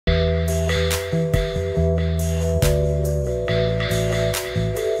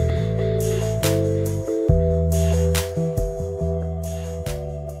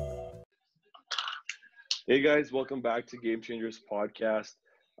Hey guys, welcome back to Game Changers Podcast,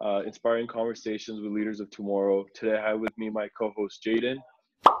 inspiring conversations with leaders of tomorrow. Today I have with me my co-host Jaden,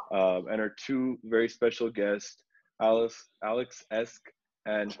 and our two very special guests, Alex Es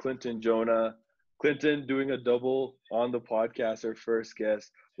and Clinton Jonah. Clinton doing a double on the podcast, our first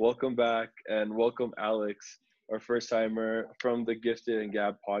guest. Welcome back, and welcome Alex, our first timer from the Gifted and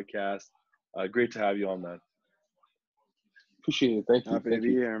Gab Podcast. Great to have you on, man. Appreciate it. Thank you. Happy to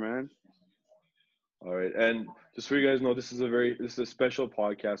be here, man. All right, and just so you guys know, this is a special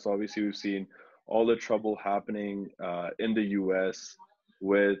podcast. Obviously, we've seen all the trouble happening in the U.S.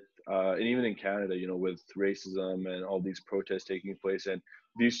 with and even in Canada, with racism and all these protests taking place. And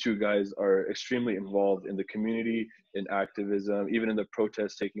these two guys are extremely involved in the community, in activism, even in the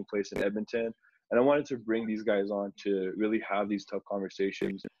protests taking place in Edmonton. And I wanted to bring these guys on to really have these tough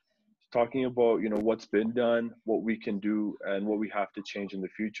conversations, talking about what's been done, what we can do, and what we have to change in the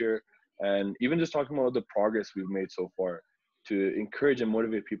future. And even just talking about the progress we've made so far to encourage and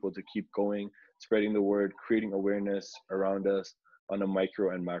motivate people to keep going, spreading the word, creating awareness around us on a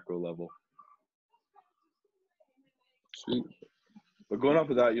micro and macro level. Sweet. But going off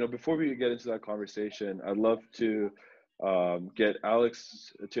of that, before we get into that conversation, I'd love to get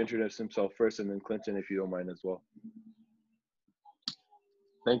Alex to introduce himself first, and then Clinton, if you don't mind as well.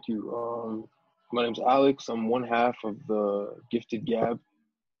 Thank you. My name's Alex. I'm one half of the Gifted Gab.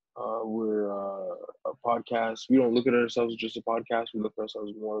 We're a podcast. We don't look at ourselves as just a podcast. We look at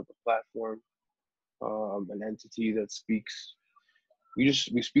ourselves more of a platform, an entity that speaks. We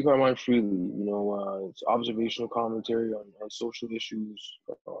speak our mind freely. It's observational commentary on social issues,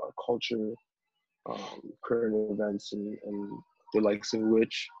 culture, current events, and the likes of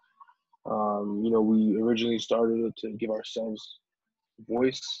which. We originally started it to give ourselves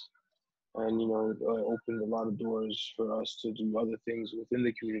voice, and opened a lot of doors for us to do other things within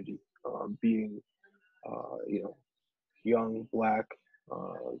the community, being young, black,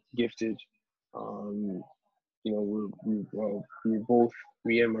 gifted. We both,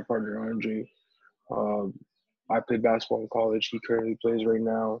 me and my partner Andre, I played basketball in college. He currently plays right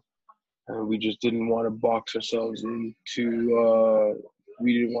now, and we just didn't want to box ourselves into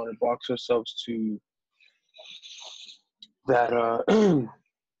we didn't want to box ourselves to that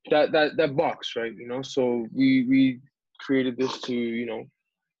that box, right? So we created this to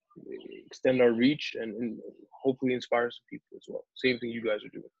extend our reach and hopefully inspire some people as well. Same thing you guys are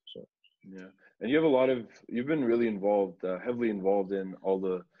doing. So yeah, and you've been really involved, heavily involved in all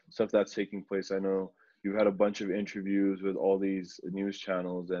the stuff that's taking place. I know you've had a bunch of interviews with all these news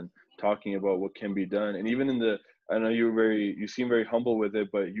channels and talking about what can be done. And even I know you seem very humble with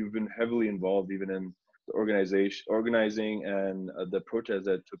it, but you've been heavily involved even in the organizing and the protests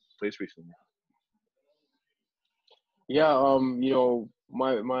that took place recently. yeah,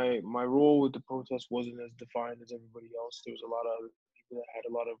 my role with the protest wasn't as defined as everybody else. There was a lot of other people that had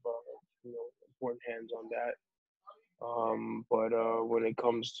a lot of important hands on that. But when it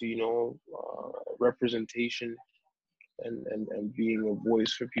comes to representation and being a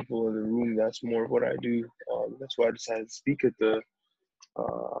voice for people in the room, that's more of what I do. That's why I decided to speak at the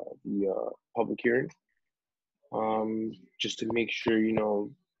public hearing, just to make sure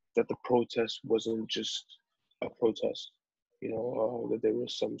that the protest wasn't just a protest, that there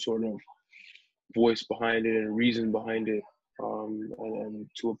was some sort of voice behind it and a reason behind it, and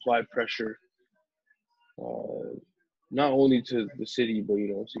to apply pressure, not only to the city, but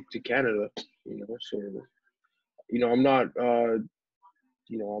to Canada. So I'm not I'm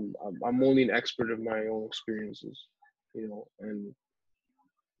only an expert of my own experiences, and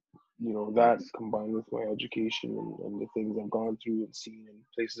that combined with my education and the things I've gone through and seen and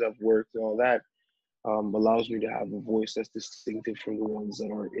places I've worked and all that, allows me to have a voice that's distinctive from the ones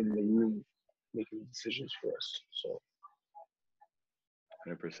that are in the room making decisions for us. So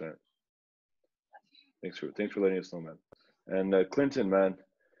 100%. Thanks for letting us know, man. And Clinton, man,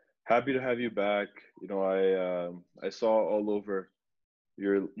 happy to have you back. I saw all over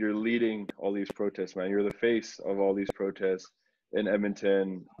you're leading all these protests, man. You're the face of all these protests in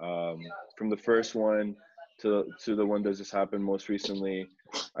Edmonton, from the first one to the one that just happened most recently.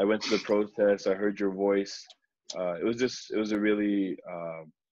 I went to the protest. I heard your voice. It was a really,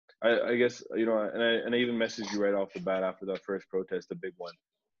 I guess, and I even messaged you right off the bat after that first protest, the big one.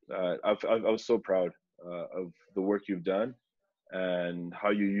 I was so proud of the work you've done and how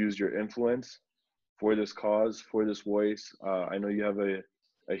you use your influence for this cause, for this voice. I know you have a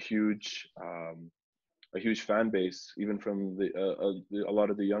huge fan base, even from a lot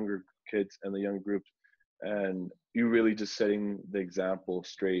of the younger kids and the young groups, and you really just setting the example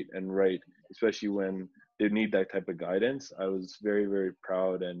straight and right, especially when they need that type of guidance. I was very, very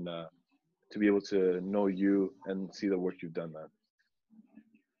proud and to be able to know you and see the work you've done, man.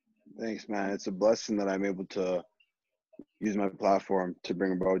 Thanks, man. It's a blessing that I'm able to use my platform to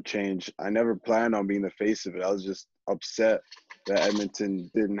bring about change. I never planned on being the face of it. I was just upset that Edmonton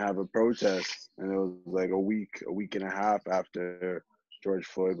didn't have a protest, and it was like a week and a half after George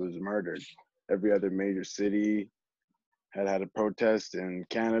Floyd was murdered. Every other major city had a protest in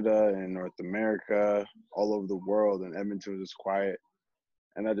Canada and North America, all over the world, and Edmonton was just quiet.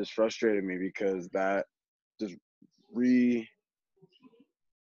 And that just frustrated me because that just re-earthed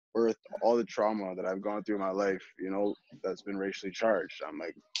all the trauma that I've gone through in my life, that's been racially charged. I'm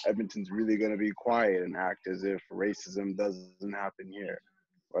like, Edmonton's really going to be quiet and act as if racism doesn't happen here,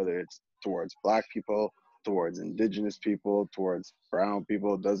 whether it's towards Black people, towards Indigenous people, towards brown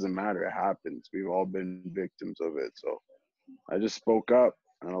people. It doesn't matter. It happens. We've all been victims of it. So I just spoke up,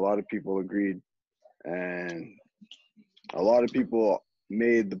 and a lot of people agreed, and a lot of people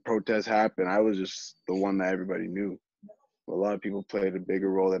made the protest happen. I was just the one that everybody knew. But a lot of people played a bigger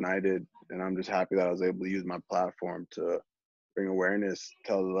role than I did, and I'm just happy that I was able to use my platform to bring awareness,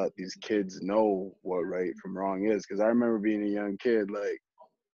 let these kids know what right from wrong is. Because I remember being a young kid, like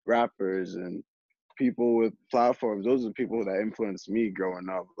rappers and people with platforms, those are the people that influenced me growing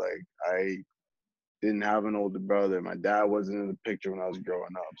up. Like, I didn't have an older brother. My dad wasn't in the picture when I was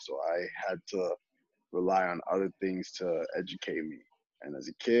growing up, so I had to rely on other things to educate me. And as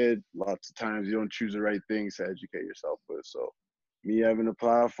a kid, lots of times you don't choose the right things to educate yourself with. So me having a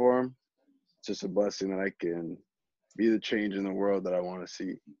platform, it's just a blessing that I can be the change in the world that I want to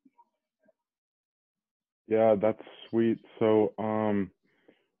see. Yeah, that's sweet. So,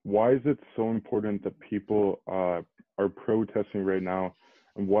 why is it so important that people are protesting right now,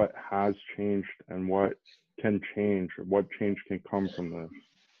 and what has changed and what can change, or what change can come from this?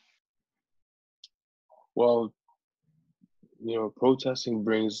 Well, protesting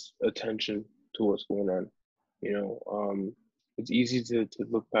brings attention to what's going on. It's easy to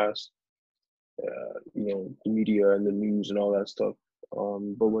look past, the media and the news and all that stuff.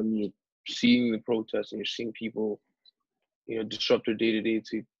 But when you're seeing the protests and you're seeing people, disrupt their day-to-day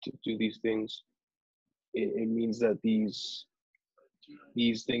to do these things, it means that these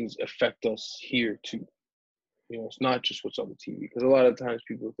things affect us here too. It's not just what's on the TV, because a lot of times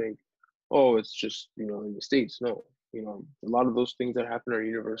people think, oh, it's just, in the States. No, a lot of those things that happen are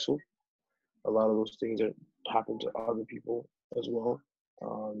universal. A lot of those things that happen to other people as well.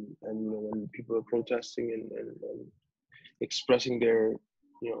 And when people are protesting and expressing their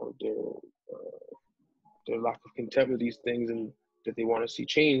lack of contempt with these things and that they want to see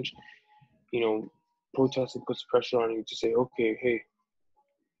change, protesting puts pressure on you to say, okay, hey,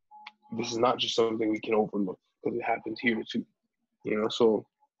 this is not just something we can overlook, because it happens here too.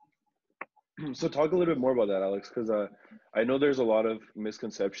 So talk a little bit more about that, Alex, because I know there's a lot of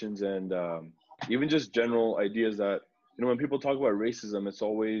misconceptions and even just general ideas that, when people talk about racism,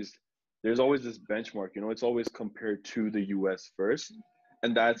 there's always this benchmark, it's always compared to the US first.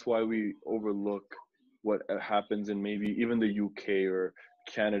 And that's why we overlook what happens in maybe even the UK or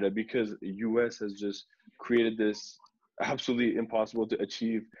Canada, because US has just created this absolutely impossible to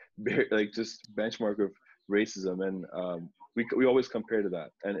achieve, like, just benchmark of racism. And we always compare to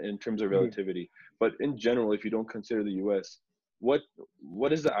that, and in terms of relativity. But in general, if you don't consider the US, what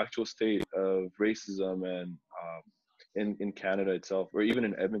is the actual state of racism and in Canada itself, or even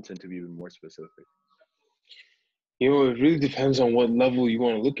in Edmonton, to be even more specific? it really depends on what level you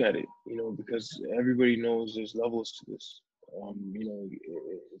want to look at it, because everybody knows there's levels to this.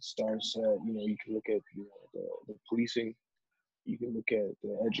 It starts at, you can look at the policing, you can look at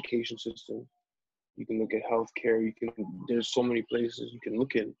the education system, you can look at healthcare, there's so many places you can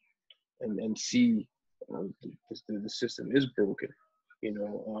look in and see the system is broken.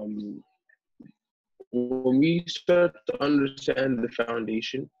 When we start to understand the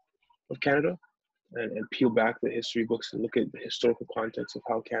foundation of Canada and peel back the history books and look at the historical context of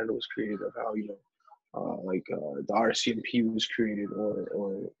how Canada was created, of how the RCMP was created,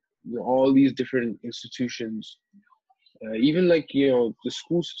 or all these different institutions, even the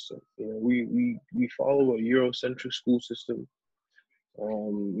school system. We follow a Eurocentric school system.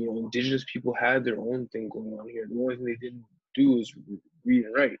 Indigenous people had their own thing going on here. The only thing they didn't do is read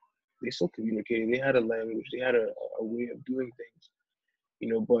and write. They still communicated. They had a language. They had a way of doing things.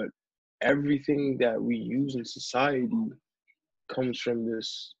 But everything that we use in society comes from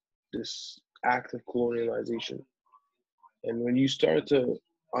this act of colonialization. And when you start to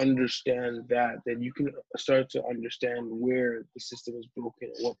understand that, then you can start to understand where the system is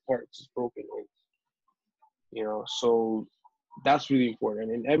broken and what parts is broken in. So that's really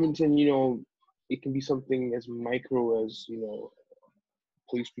important. And in Edmonton, it can be something as micro as,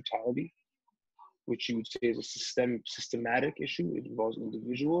 police brutality. which you would say is a systematic issue. It involves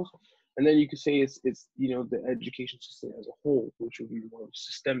individuals. And then you could say it's the education system as a whole, which would be more of a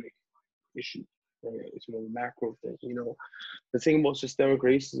systemic issue. Right? It's more of a macro thing. The thing about systemic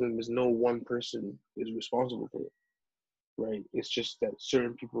racism is no one person is responsible for it. Right? It's just that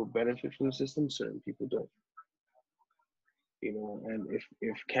certain people benefit from the system, certain people don't. And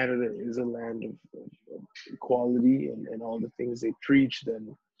if Canada is a land of equality and all the things they preach,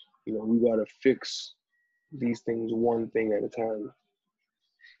 then we gotta fix these things one thing at a time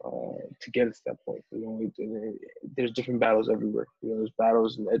to get it to that point. There's different battles everywhere. There's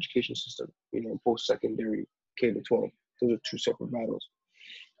battles in the education system. Post-secondary, K-12. Those are two separate battles.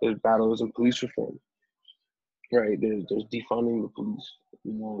 There's battles in police reform. Right? There's defunding the police.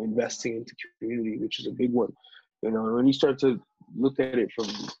 Investing into community, which is a big one. When you start to look at it from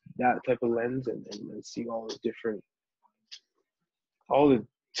that type of lens and see all the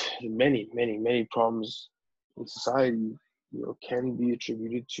many problems in society, can be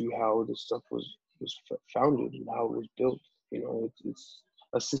attributed to how this stuff was founded and how it was built. It's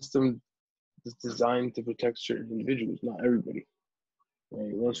a system that's designed to protect certain individuals, not everybody.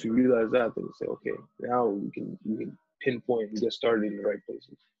 Right? Once we realize that, then we say, okay, now we can pinpoint and get started in the right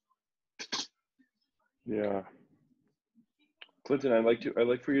places. Yeah. Clinton, I'd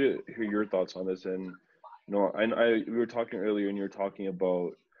like for you to hear your thoughts on this. And we were talking earlier, and you were talking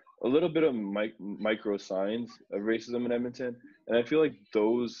about a little bit of micro signs of racism in Edmonton, and I feel like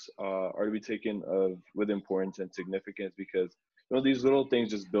those are to be taken with importance and significance, because these little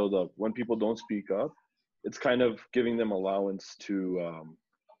things just build up. When people don't speak up, it's kind of giving them allowance to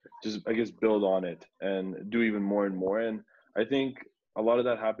just, I guess, build on it and do even more and more. And I think a lot of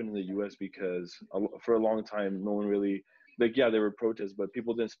that happened in the U.S. because for a long time, no one really, there were protests, but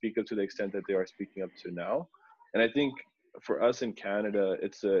people didn't speak up to the extent that they are speaking up to now. And I think for us in Canada,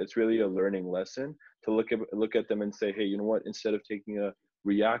 it's really a learning lesson to look at them and say, hey, you know what? Instead of taking a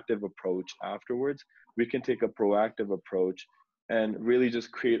reactive approach afterwards, we can take a proactive approach and really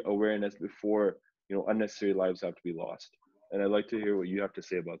just create awareness before unnecessary lives have to be lost. And I'd like to hear what you have to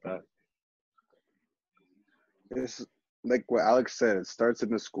say about that. It's like what Alex said, it starts in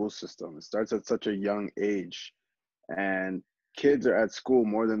the school system. It starts at such a young age, and kids are at school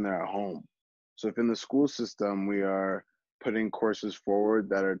more than they're at home. So if in the school system we are putting courses forward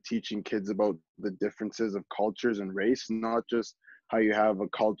that are teaching kids about the differences of cultures and race, not just how you have a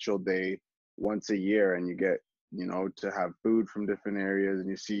cultural day once a year and you get to have food from different areas and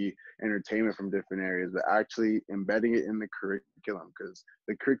you see entertainment from different areas, but actually embedding it in the curriculum, because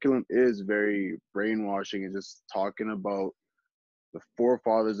the curriculum is very brainwashing and just talking about the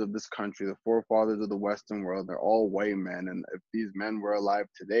forefathers of this country, the forefathers of the Western world. They're all white men, and if these men were alive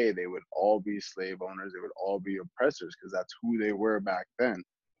today, they would all be slave owners, they would all be oppressors, because that's who they were back then.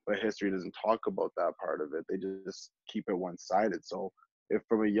 But history doesn't talk about that part of it. They just keep it one-sided. So if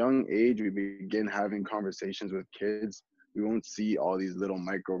from a young age we begin having conversations with kids, we won't see all these little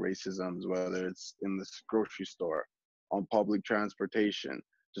micro racisms, whether it's in the grocery store, on public transportation,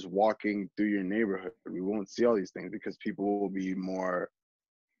 just walking through your neighborhood. We won't see all these things because people will be more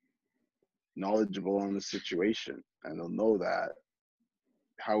knowledgeable on the situation, and they'll know that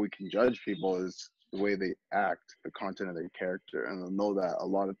how we can judge people is the way they act, the content of their character, and they'll know that a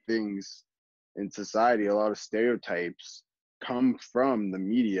lot of things in society, a lot of stereotypes come from the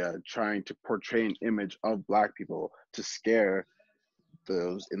media trying to portray an image of Black people to scare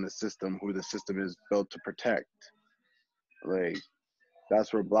those in the system who the system is built to protect. Like,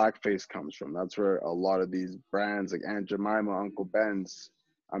 that's where blackface comes from. That's where a lot of these brands like Aunt Jemima, Uncle Ben's,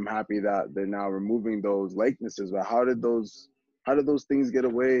 I'm happy that they're now removing those likenesses. But how did those things get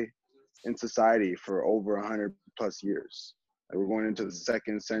away in society for over 100 plus years? Like, we're going into the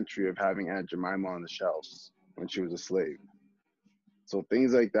 2nd century of having Aunt Jemima on the shelves when she was a slave. So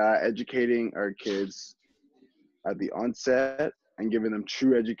things like that, educating our kids at the onset and giving them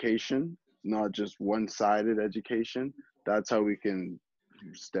true education, not just one-sided education, that's how we can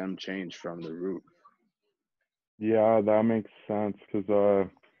stem change from the root. Yeah, that makes sense, because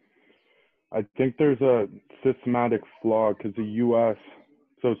I think there's a systematic flaw, because the U.S.,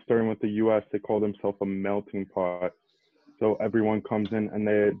 so starting with the U.S., they call themselves a melting pot. So everyone comes in and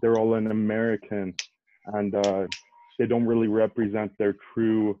they're all an American, and they don't really represent their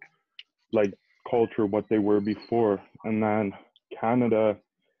true culture, what they were before. And then Canada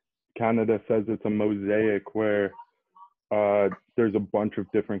says it's a mosaic where there's a bunch of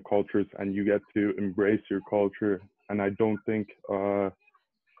different cultures and you get to embrace your culture. And I don't think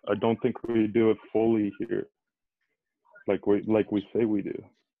we do it fully here, like we say we do.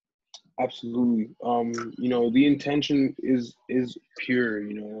 Absolutely. The intention is pure,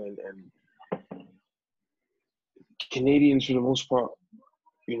 and Canadians, for the most part,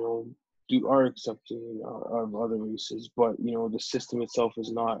 you know, are accepting of other races, but you know the system itself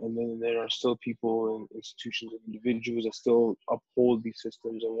is not. And then there are still people and institutions and individuals that still uphold these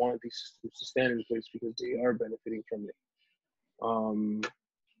systems and want these systems to stand in place because they are benefiting from it.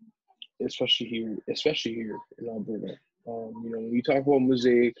 Especially here in Alberta. You know, when you talk about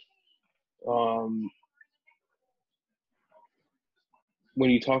Mosaic, when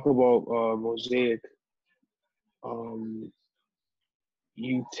you talk about Mosaic,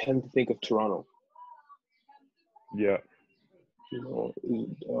 you tend to think of Toronto. Yeah. You know,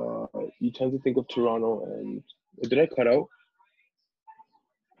 you tend to think of Toronto. And did I cut out?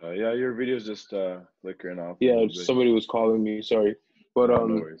 Yeah, your video's just flickering off. Yeah, somebody was calling me. Sorry, but no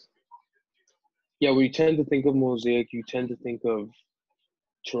worries. Yeah, when you tend to think of Mosaic, you tend to think of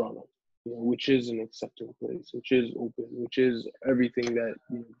Toronto, you know, which is an accepting place, which is open, which is everything that,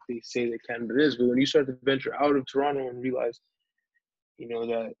 you know, they say that Canada is. But when you start to venture out of Toronto and realize, you know,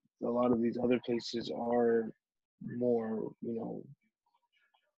 that a lot of these other places are more, you know,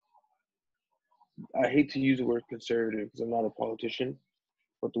 I hate to use the word conservative because I'm not a politician,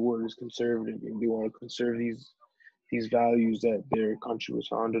 but the word is conservative, and they want to conserve these values that their country was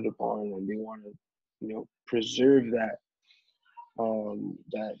founded upon, and they want to, you know, preserve that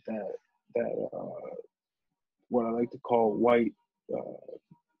what I like to call white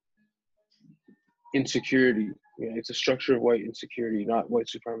insecurity. You know, it's a structure of white insecurity, not white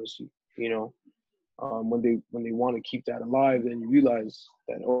supremacy. You know, when they want to keep that alive, then you realize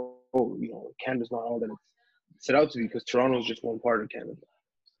that you know, Canada's not all that it's set out to be, because Toronto is just one part of Canada.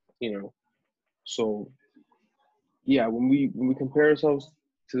 You know, so yeah, when we compare ourselves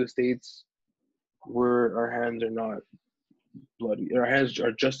to the States, where our hands are not bloody, our hands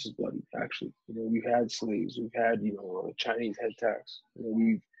are just as bloody. Actually, you know, we've had slaves, we've had, you know, Chinese head tax. You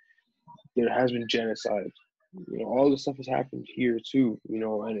know, there has been genocide. You know, all this stuff has happened here too. You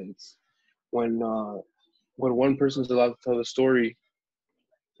know, and it's when one person's allowed to tell the story,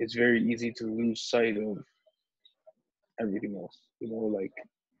 it's very easy to lose sight of everything else. You know, like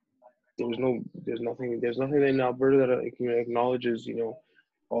there's nothing in Alberta that, you know, acknowledges, you know,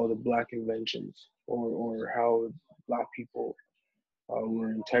 all the Black inventions, or how Black people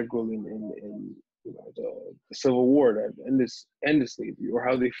were integral in you know, the Civil War that ended slavery, or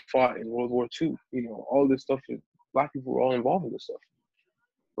how they fought in World War II. You know, all this stuff. Black people were all involved in this stuff,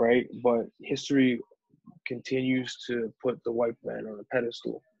 right? But history continues to put the white man on a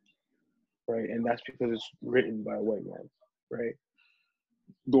pedestal, right? And that's because it's written by a white man, right?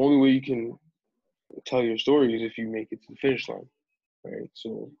 The only way you can tell your story is if you make it to the finish line, right?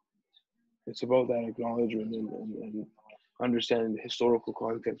 So it's about that acknowledgement and understanding the historical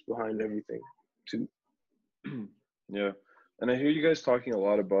context behind everything too. Yeah, and I hear you guys talking a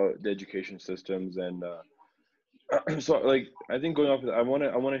lot about the education systems, and so like I think going off of that, I want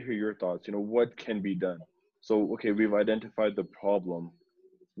to hear your thoughts. You know, what can be done? So okay, we've identified the problem.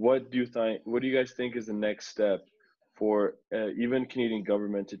 What do you guys think is the next step for even Canadian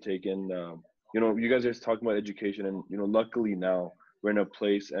government to take in? You know, you guys are talking about education, and you know, luckily now we're in a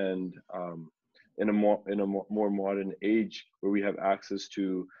place and in a more modern age where we have access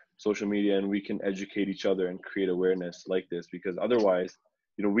to social media and we can educate each other and create awareness like this. Because otherwise,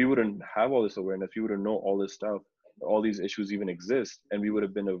 you know, we wouldn't have all this awareness. We wouldn't know all this stuff, all these issues even exist, and we would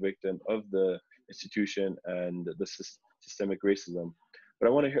have been a victim of the institution and the systemic racism. But I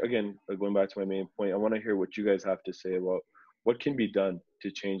want to hear, again, going back to my main point, I want to hear what you guys have to say about what can be done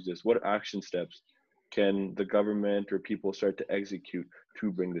to change this. What action steps can the government or people start to execute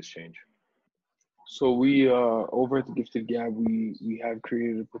to bring this change? So we over at the Gifted Gab, we have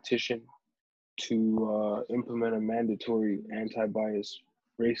created a petition to implement a mandatory anti-bias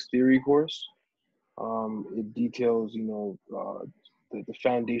race theory course. It details, you know, the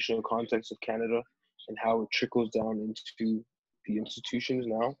foundational context of Canada and how it trickles down into the institutions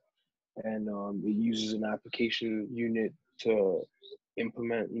now, and it uses an application unit to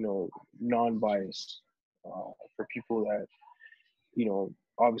implement, you know, non-bias for people that, you know,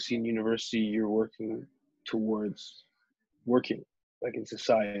 obviously in university you're working towards working like in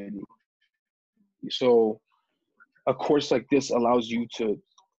society. So a course like this allows you to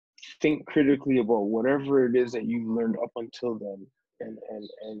think critically about whatever it is that you've learned up until then,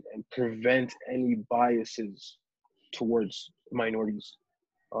 and prevent any biases towards minorities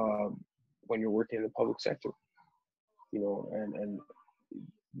when you're working in the public sector. You know, and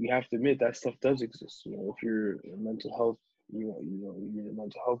we have to admit that stuff does exist. You know, if you're in mental health, you're in a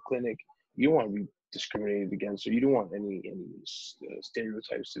mental health clinic, you don't want to be discriminated against, or you don't want any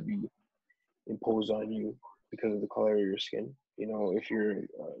stereotypes to be imposed on you because of the color of your skin. You know, if you're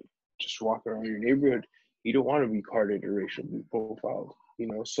just walking around your neighborhood, You don't want to be carded or racially profiled, you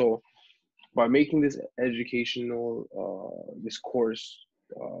know. So by making this educational, this course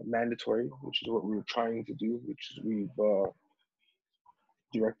mandatory, which is what we were trying to do, which is we've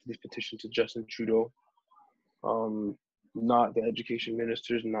directed this petition to Justin Trudeau, not the education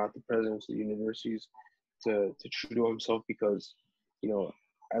ministers, not the presidents of the universities, to Trudeau himself, because, you know,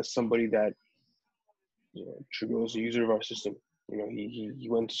 as somebody that, you know, Trudeau is a user of our system. You know, he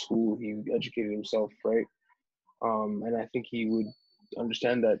went to school, he educated himself, right? And I think he would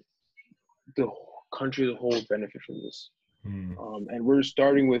understand that the country as a whole would benefit from this. And we're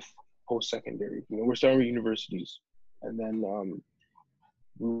starting with post-secondary. You know, we're starting with universities, and then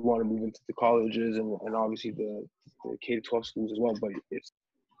we want to move into the colleges and obviously the K-12 schools as well. But it's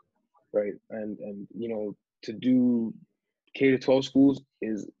right, and you know, to do K-12 schools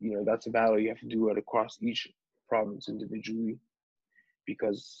is, you know, that's a battle you have to do it across each province individually,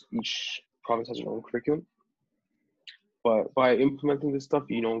 because each province has their own curriculum. But by implementing this stuff,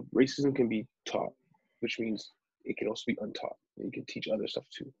 you know, racism can be taught, which means it can also be untaught. And you can teach other stuff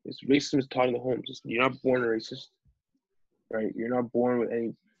too. Racism is taught in the homes. You're not born a racist, right? You're not born with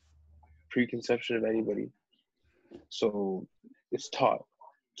any preconception of anybody. So it's taught.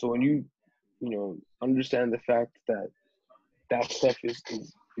 So when you know, understand the fact that that stuff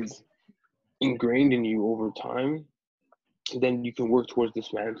is ingrained in you over time, then you can work towards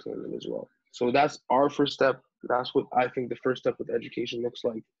dismantling it as well. So that's our first step. That's what I think the first step with education looks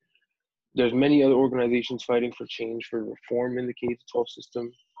like. There's many other organizations fighting for change, for reform in the K-12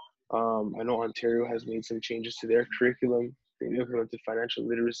 system. I know Ontario has made some changes to their curriculum. They've implemented financial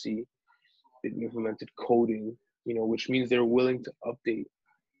literacy. They've implemented coding, you know, which means they're willing to update.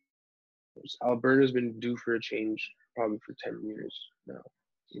 Alberta's been due for a change probably for 10 years now,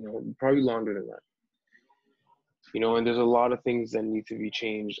 you know, probably longer than that. You know, and there's a lot of things that need to be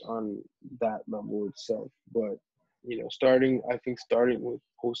changed on that level itself. But, you know, starting with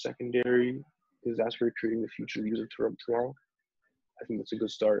post-secondary, because that's where you're creating the future leaders of tomorrow. I think that's a good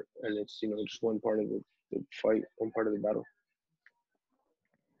start. And it's, you know, just one part of the fight, one part of the battle.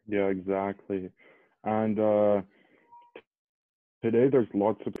 Yeah, exactly. And today there's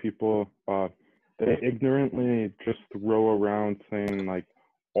lots of people that ignorantly just throw around saying like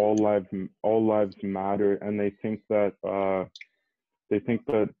all lives matter, and they think that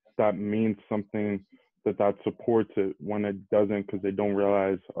that means something, that supports it, when it doesn't, because they don't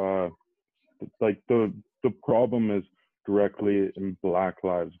realize like the problem is directly in Black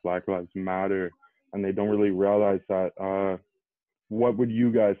lives matter, and they don't really realize that. What would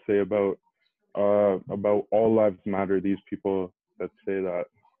you guys say about all lives matter, these people that say that?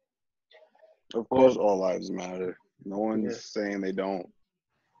 Of course, all lives matter. No one's saying they don't.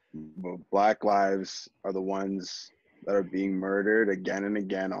 But Black lives are the ones that are being murdered again and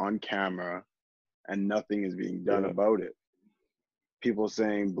again on camera, and nothing is being done about it. People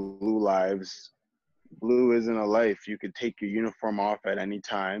saying blue lives, blue isn't a life. You could take your uniform off at any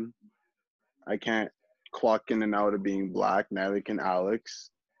time. I can't clock in and out of being black, neither can Alex.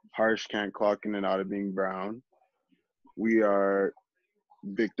 Harsh can't clock in and out of being brown. We are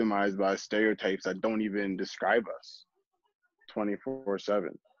victimized by stereotypes that don't even describe us 24/7.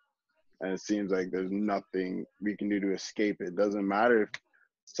 And it seems like there's nothing we can do to escape it. It doesn't matter if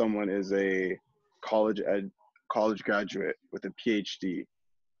someone is a college graduate with a PhD,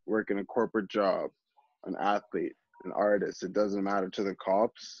 working a corporate job, an athlete, an artist. It doesn't matter to the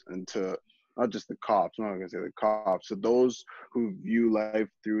cops, and to not just the cops, I'm not gonna say the cops, to those who view life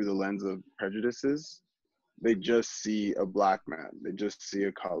through the lens of prejudices. They just see a Black man. They just see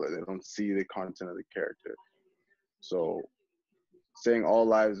a color. They don't see the content of the character. So saying all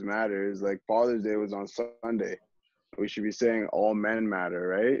lives matter is like Father's Day was on Sunday. We should be saying all men matter,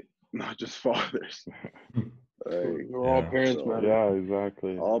 right? Not just fathers. Like, all parents matter. Yeah,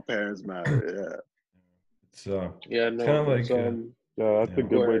 exactly. All parents matter. It's it's kind of like that's a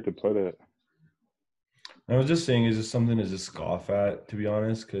good way to put it. I was just saying, it's just something to just scoff at, to be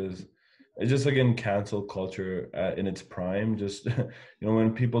honest, because it's just like in cancel culture in its prime. Just you know,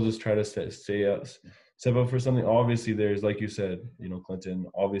 when people just try to step up for something. Obviously, there's, like you said, you know, Clinton.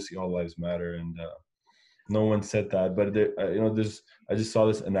 Obviously, all lives matter, and no one said that. But there, you know, I just saw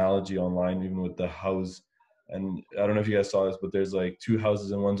this analogy online, even with the house, and I don't know if you guys saw this, but there's like two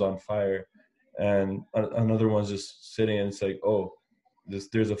houses and one's on fire, and another one's just sitting, and it's like, oh,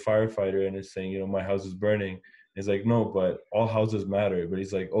 there's a firefighter, and it's saying, you know, my house is burning. He's like, no, but all houses matter. But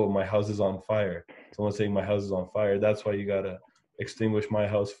he's like, oh, my house is on fire. Someone's saying my house is on fire. That's why you gotta extinguish my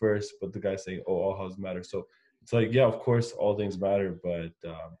house first. But the guy's saying, oh, all houses matter. So it's like, yeah, of course, all things matter. But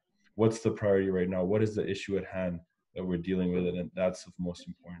what's the priority right now? What is the issue at hand that we're dealing with? And that's of most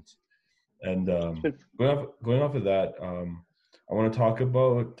importance. And going off of that, I want to talk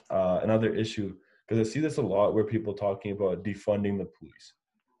about another issue, because I see this a lot where people talking about defunding the police,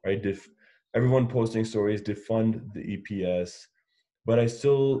 right? Everyone posting stories, defund the EPS. But I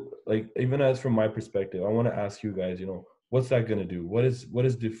still, like, even as from my perspective, I want to ask you guys, what's that going to do? What is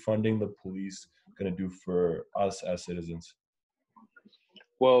defunding the police going to do for us as citizens?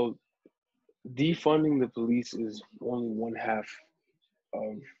 Well, defunding the police is only one half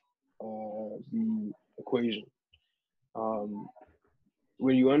of the equation.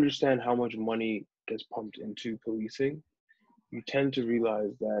 When you understand how much money gets pumped into policing, you tend to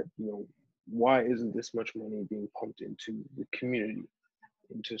realize that, why isn't this much money being pumped into the community,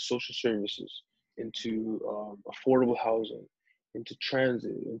 into social services, into affordable housing, into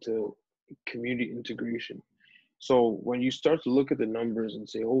transit, into community integration? So when you start to look at the numbers and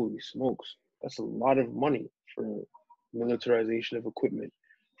say, holy smokes, that's a lot of money for militarization of equipment,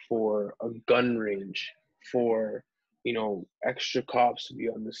 for a gun range, for, extra cops to be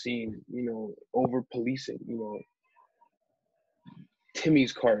on the scene, over policing,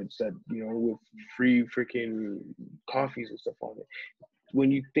 Timmy's cards that, with free freaking coffees and stuff on it. When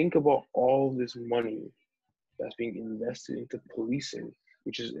you think about all this money that's being invested into policing,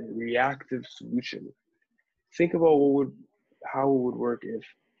 which is a reactive solution, think about how it would work if,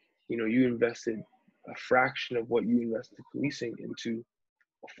 you invested a fraction of what you invested in policing into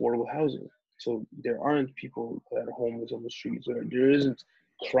affordable housing. So there aren't people that are homeless on the streets, or there isn't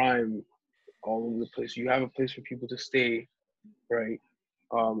crime all over the place. You have a place for people to stay, right?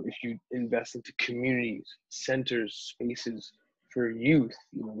 If you invest into communities, centers, spaces for youth,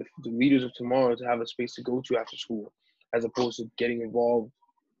 the leaders of tomorrow to have a space to go to after school, as opposed to getting involved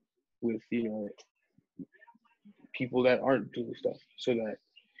with, people that aren't doing stuff. So that,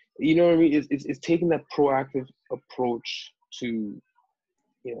 you know what I mean? It's taking that proactive approach to,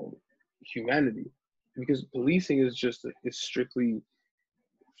 humanity, because policing is strictly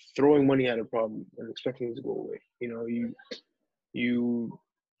throwing money at a problem and expecting it to go away.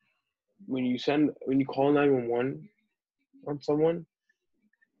 When you call 911 on someone,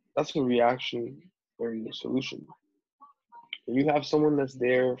 that's a reaction or a solution. And you have someone that's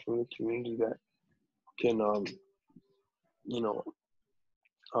there from the community that can,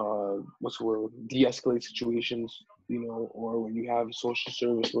 what's the word? De-escalate situations, or when you have social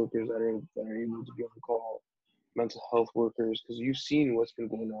service workers that are able to be on call, mental health workers, because you've seen what's been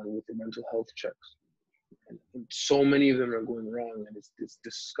going on with the mental health checks. And so many of them are going wrong, and it's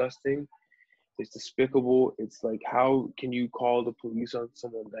disgusting. It's despicable. It's like, how can you call the police on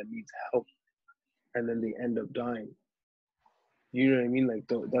someone that needs help and then they end up dying? You know what I mean? Like,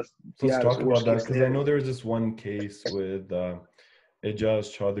 that's... So let's talk about that, because I know there was this one case with Ejaz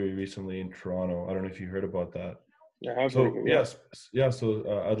Chaudhry recently in Toronto. I don't know if you heard about that. I have. So yes, yeah. So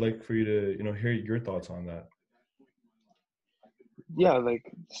I'd like for you to hear your thoughts on that. Yeah,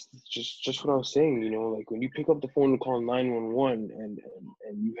 like just what I was saying. Like when you pick up the phone and call 911, and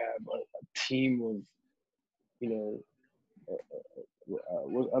you have a team of, I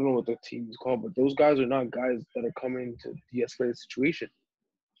don't know what the team is called, but those guys are not guys that are coming to de-escalate the situation.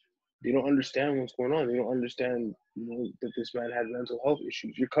 They don't understand what's going on. They don't understand, that this man had mental health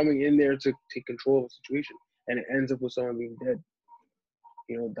issues. You're coming in there to take control of the situation, and it ends up with someone being dead.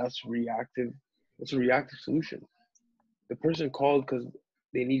 That's reactive. That's a reactive solution. The person called because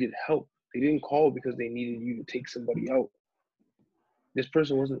they needed help. They didn't call because they needed you to take somebody out. This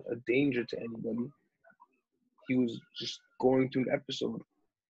person wasn't a danger to anybody. He was just going through an episode,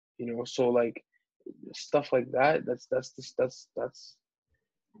 So like stuff like that. That's.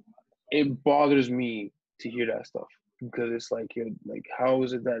 It bothers me to hear that stuff, because it's like, how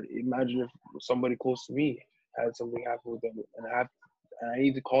is it that, imagine if somebody close to me had something happen with them, and I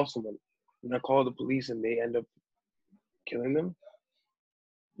need to call someone, and I call the police and they end up killing them.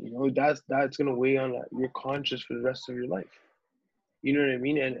 That's gonna weigh on your conscience for the rest of your life. You know what I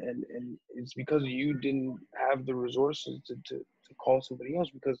mean? And it's because you didn't have the resources to call somebody else,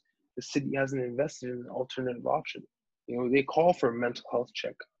 because the city hasn't invested in an alternative option. They call for a mental health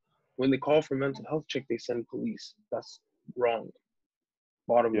check. When they call for mental health check, they send police. That's wrong.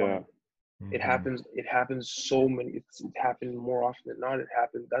 Bottom line. Mm-hmm. It happens so many. It happened more often than not. It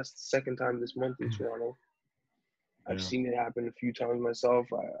happened. That's the second time this month in Toronto. I've seen it happen a few times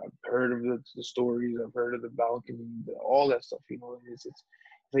myself. I've heard of the stories. I've heard of the balcony, all that stuff. It's I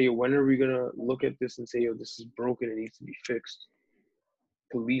tell you, when are we gonna look at this and say, "Yo, this is broken. It needs to be fixed"?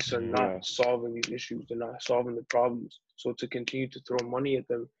 Police are not solving these issues. They're not solving the problems. So to continue to throw money at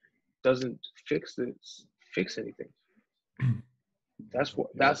them doesn't fix anything. That's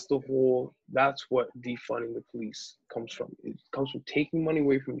what defunding the police comes from. It comes from taking money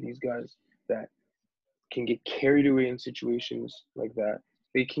away from these guys that can get carried away in situations like that.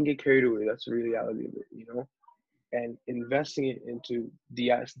 They can get carried away. That's the reality of it, you know? And investing it into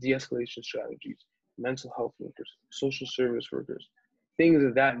de-escalation strategies, mental health workers, social service workers, things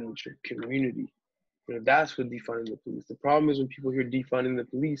of that nature, community. You know, that's what defunding the police. The problem is when people hear defunding the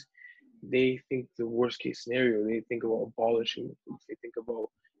police, they think the worst case scenario. They think about abolishing the police. They think about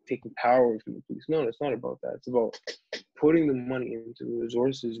taking power away from the police. No, it's not about that. It's about putting the money into the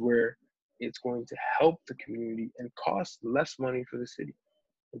resources where it's going to help the community and cost less money for the city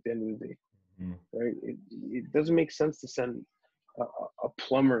at the end of the day. Right? It doesn't make sense to send a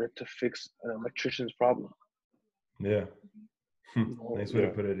plumber to fix an electrician's problem. Yeah. Nice way to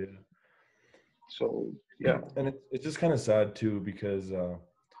put it. Yeah. So yeah, and it's just kind of sad too, because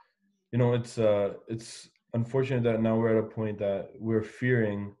you know, it's unfortunate that now we're at a point that we're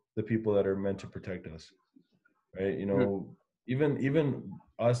fearing the people that are meant to protect us, right? You know, even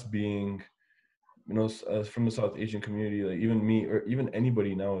us being, you know, from the South Asian community, like even me or even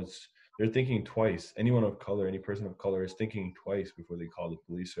anybody now, they're thinking twice. Anyone of color, any person of color is thinking twice before they call the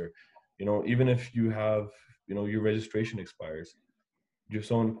police. Or, you know, even if you have, you know, your registration expires,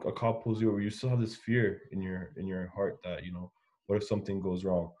 a cop pulls you over, you still have this fear in your heart that, you know, what if something goes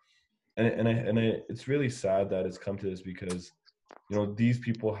wrong? And it's really sad that it's come to this, because, you know, these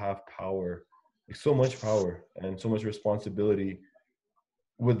people have power, like so much power and so much responsibility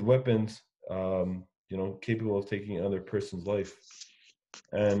with weapons, you know, capable of taking another person's life.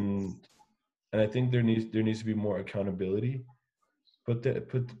 And I think there needs to be more accountability put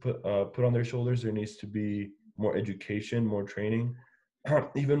on their shoulders. There needs to be more education, more training,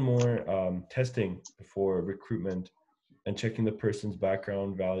 even more testing before recruitment, and checking the person's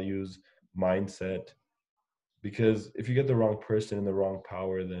background, values, mindset. Because if you get the wrong person in the wrong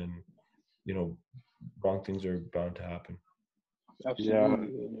power, then, you know, wrong things are bound to happen.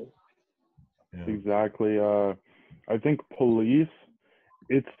 Absolutely. Yeah. Exactly. I think police,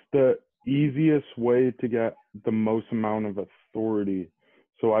 it's the easiest way to get the most amount of authority.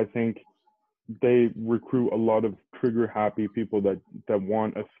 So I think they recruit a lot of trigger happy people that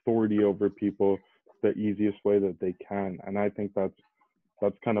want authority over people the easiest way that they can. And I think that's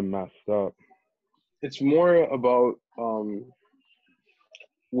kind of messed up. It's more about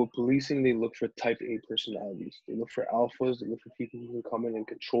with policing, they look for type A personalities. They look for alphas. They look for people who can come in and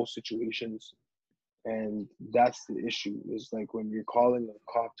control situations. And that's the issue, is like when you're calling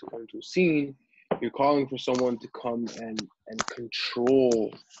a cop to come to a scene, you're calling for someone to come and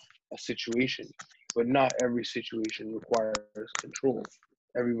control a situation. But not every situation requires control.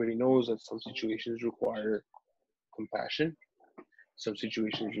 Everybody knows that some situations require compassion. Some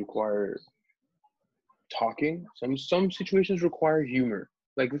situations require talking. Some situations require humor.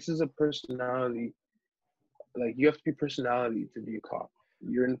 Like, this is a personality. Like, you have to be personality to be a cop.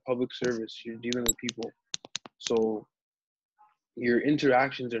 You're in public service. You're dealing with people. So your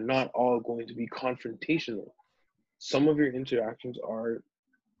interactions are not all going to be confrontational. Some of your interactions are,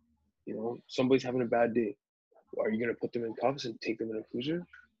 you know, somebody's having a bad day. Are you going to put them in cuffs and take them in a cruiser?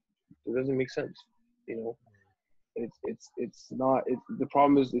 It doesn't make sense. You know, it's not. The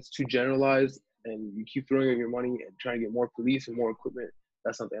problem is it's too generalized, and you keep throwing out your money and trying to get more police and more equipment.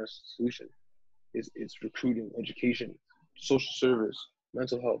 That's not the answer to the solution. It's recruiting, education, social service,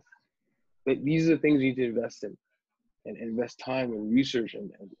 mental health. But these are the things you need to invest in, and invest time and research and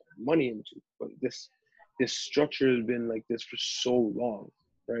money into. But this structure has been like this for so long,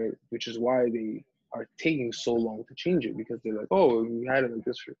 right? Which is why they are taking so long to change it, because they're like, oh, we had it like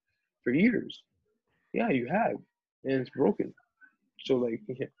this for years. Yeah, you have, and it's broken. So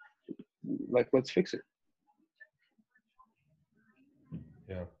like let's fix it.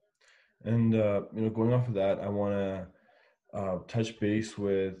 Yeah. And you know, going off of that, I want to touch base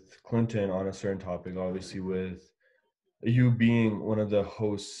with Clinton on a certain topic, obviously, with you being one of the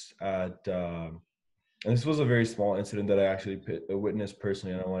hosts at and this was a very small incident that I actually witnessed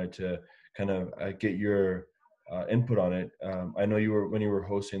personally, and I wanted to kind of get your input on it. I know when you were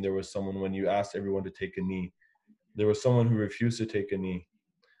hosting, there was someone, when you asked everyone to take a knee, there was someone who refused to take a knee.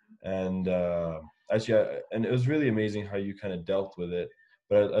 And actually, and it was really amazing how you kind of dealt with it.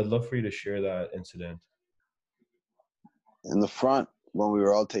 But I'd love for you to share that incident. In the front, when we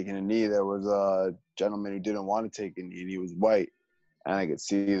were all taking a knee, there was a gentleman who didn't want to take a knee, and he was white. And I could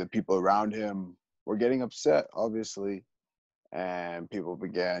see the people around him were getting upset, obviously. And people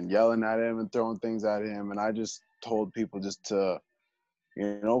began yelling at him and throwing things at him. And I just told people just to,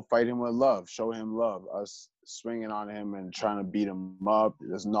 you know, fight him with love, show him love. Us swinging on him and trying to beat him up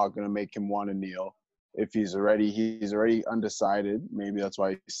is not going to make him want to kneel. If he's already undecided, maybe that's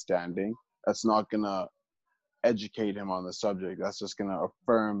why he's standing. That's not going to educate him on the subject. That's just going to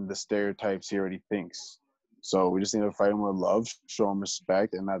affirm the stereotypes he already thinks. So we just need to fight him with love, show him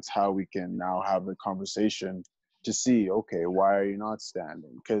respect, and that's how we can now have the conversation to see, okay, why are you not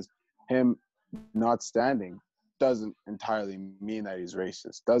standing? Because him not standing doesn't entirely mean that he's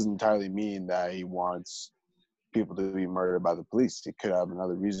racist, doesn't entirely mean that he wants people to be murdered by the police. He could have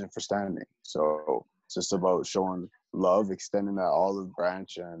another reason for standing. So it's just about showing love, extending that olive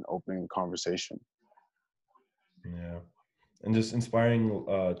branch, and opening a conversation. Yeah, and just inspiring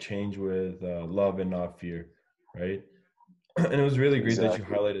change with love and not fear, right? And it was really great that you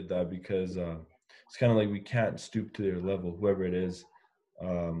Exactly. highlighted that, because it's kind of like we can't stoop to their level, whoever it is.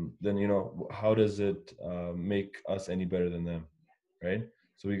 Then, you know, how does it make us any better than them, right?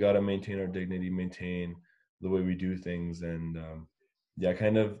 So we got to maintain our dignity, maintain the way we do things. And yeah,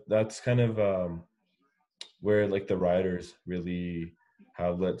 that's kind of where like the rioters really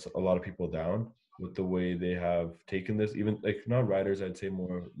have let a lot of people down with the way they have taken this. Even like not rioters, I'd say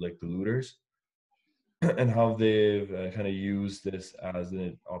more like the looters, and how they've kind of used this as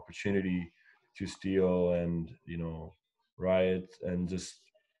an opportunity to steal and, you know, riot, and just,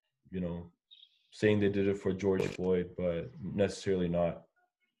 you know, saying they did it for George Floyd, but necessarily not,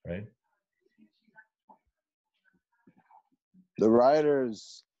 right? The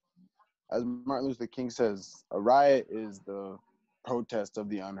rioters, as Martin Luther King says, a riot is the protest of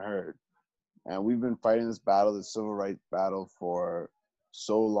the unheard. And we've been fighting this battle, the civil rights battle, for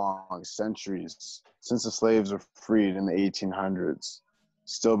so long, centuries, since the slaves were freed in the 1800s.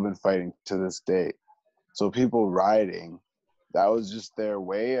 Still been fighting to this day. So people rioting, that was just their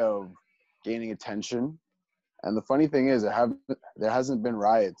way of gaining attention. And the funny thing is, there hasn't been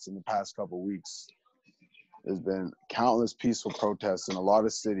riots in the past couple of weeks. There's been countless peaceful protests in a lot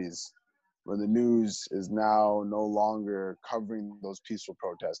of cities, where the news is now no longer covering those peaceful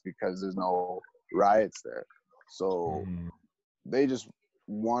protests because there's no riots there. So they just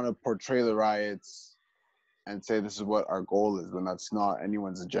want to portray the riots and say this is what our goal is, when that's not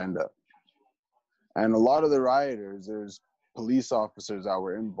anyone's agenda. And a lot of the rioters, there's police officers that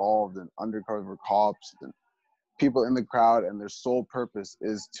were involved, and undercover cops and people in the crowd, and their sole purpose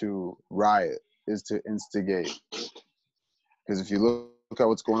is to riot, is to instigate. Because if you look at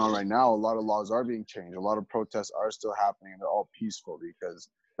what's going on right now, a lot of laws are being changed. A lot of protests are still happening, and they're all peaceful, because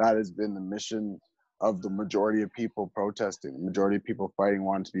that has been the mission of the majority of people protesting. The majority of people fighting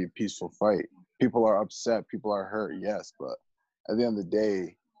want it to be a peaceful fight. People are upset, people are hurt, yes, but at the end of the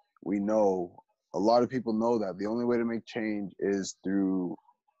day, we know, a lot of people know that the only way to make change is through,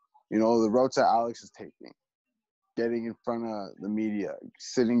 you know, the route that Alex is taking, getting in front of the media,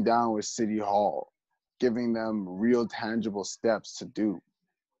 sitting down with City Hall, giving them real tangible steps to do.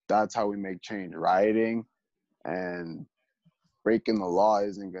 That's how we make change. Rioting and breaking the law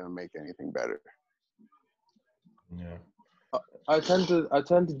isn't going to make anything better. Yeah. I tend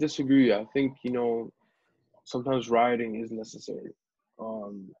to disagree. I think, you know, sometimes rioting is necessary.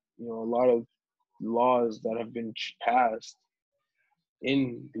 You know, a lot of laws that have been passed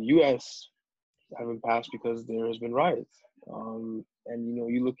in the U.S. have been passed because there has been riots. And you know,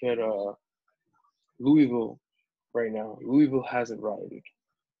 you look at Louisville right now. Louisville hasn't rioted,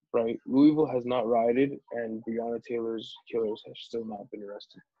 right? Louisville has not rioted, and Breonna Taylor's killers have still not been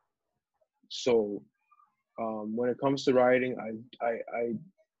arrested. So when it comes to rioting,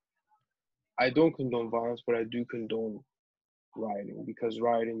 I don't condone violence, but I do condone rioting, because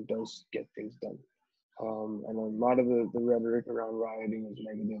rioting does get things done. And a lot of the rhetoric around rioting is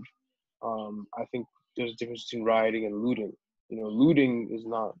negative. I think there's a difference between rioting and looting. You know, looting is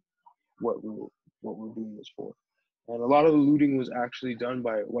not what we're doing this for. And a lot of the looting was actually done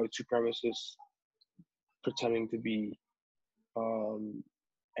by white supremacists pretending to be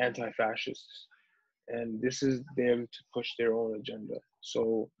anti-fascists. And this is them to push their own agenda.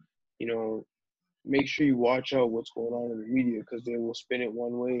 So, you know, make sure you watch out what's going on in the media, because they will spin it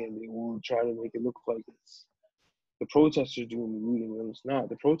one way and they will try to make it look like it's the protesters doing the looting, when it's not.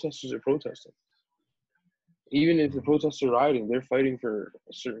 The protesters are protesting. Even if the protesters are rioting, they're fighting for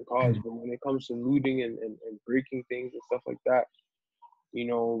a certain cause. But when it comes to looting and breaking things and stuff like that, you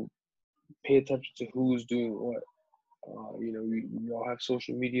know, pay attention to who's doing what. You know, we all have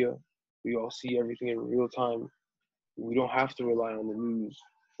social media. We all see everything in real time. We don't have to rely on the news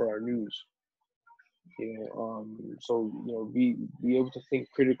for our news. You know, so, you know, be able to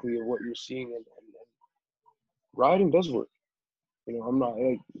think critically of what you're seeing, and rioting does work. You know, I'm not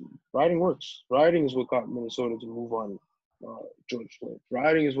like, rioting works. Rioting is what got Minnesota to move on George Floyd.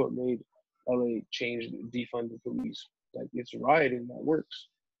 Rioting is what made LA change, defund the police. Like, it's rioting that works.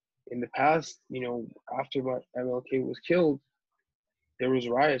 In the past, you know, after MLK was killed, there was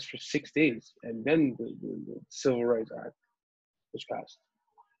riots for 6 days, and then the Civil Rights Act was passed.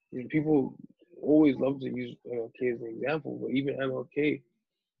 You know, people always love to use MLK as an example, but even MLK,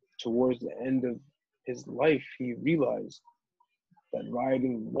 towards the end of his life, he realized that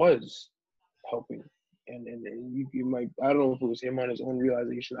rioting was helping. And you might, I don't know if it was him on his own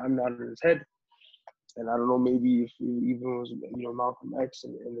realization. I'm not in his head. And I don't know, maybe if it even was, Malcolm X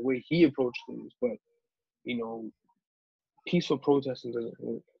and the way he approached things. But, peaceful protesting doesn't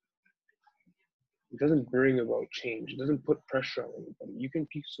work. It doesn't bring about change. It doesn't put pressure on anybody. You can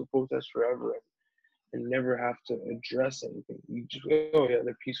peaceful protest forever and never have to address anything. You just, oh yeah,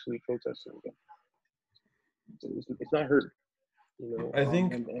 they're peacefully protesting again. It's not hurt. I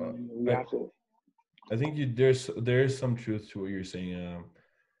think we have to. I think there's some truth to what you're saying,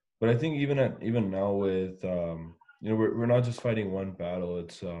 but I think even now with we're not just fighting one battle.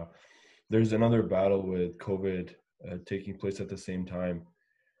 It's there's another battle with COVID taking place at the same time,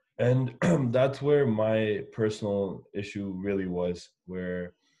 and that's where my personal issue really was.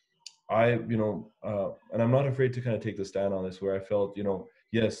 Where I and I'm not afraid to kind of take the stand on this. Where I felt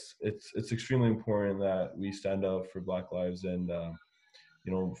yes, it's extremely important that we stand up for Black lives and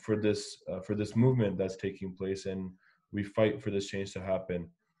for this movement that's taking place, and we fight for this change to happen.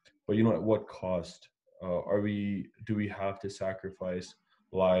 But at what cost? Do we have to sacrifice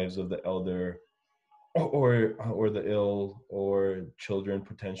lives of the elder or the ill or children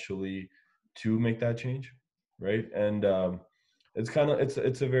potentially to make that change, right? And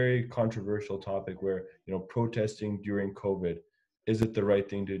it's a very controversial topic where protesting during COVID, is it the right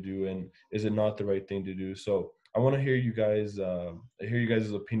thing to do, and is it not the right thing to do? So I want to hear you guys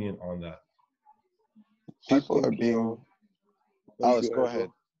opinion on that. People are being. Alice, go ahead.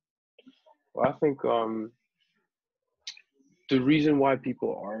 Well, I think the reason why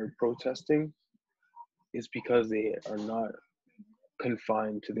people are protesting is because they are not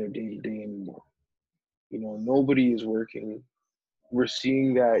confined to their day-to-day anymore. Nobody is working. We're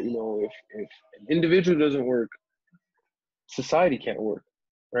seeing that, if an individual doesn't work, society can't work,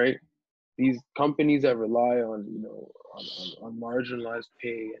 right? These companies that rely on, on marginalized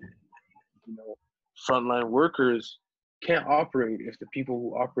pay and, frontline workers can't operate if the people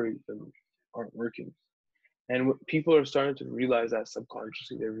who operate them aren't working. And people are starting to realize that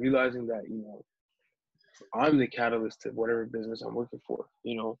subconsciously. They're realizing that, I'm the catalyst to whatever business I'm working for,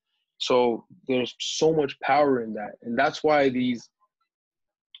 So there's so much power in that. And that's why these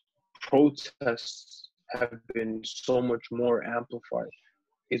protests have been so much more amplified,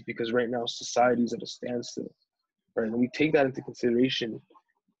 is because right now society is at a standstill, right? And we take that into consideration.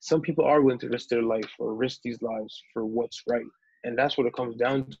 Some people are willing to risk their life or risk these lives for what's right. And that's what it comes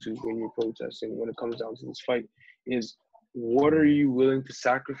down to when you're protesting, when it comes down to this fight, is what are you willing to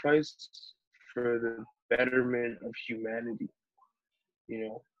sacrifice for the betterment of humanity?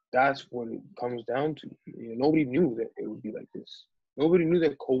 That's what it comes down to. Nobody knew that it would be like this. Nobody knew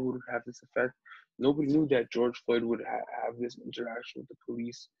that COVID would have this effect. Nobody knew that George Floyd would have this interaction with the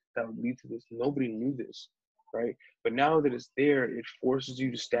police that would lead to this. Nobody knew this, right? But now that it's there, it forces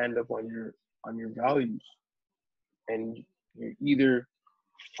you to stand up on your values. And you're either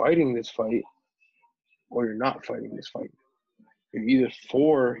fighting this fight or you're not fighting this fight. You're either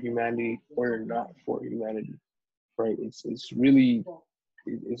for humanity or you're not for humanity, right? It's really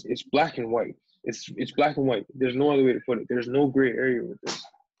black and white. It's black and white. There's no other way to put it. There's no gray area with this.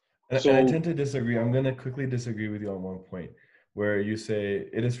 And I tend to disagree. I'm going to quickly disagree with you on one point where you say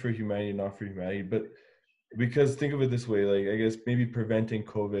it is for humanity, not for humanity. But because think of it this way, like I guess maybe preventing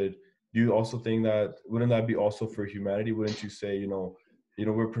COVID, do you also think that, wouldn't that be also for humanity? Wouldn't you say,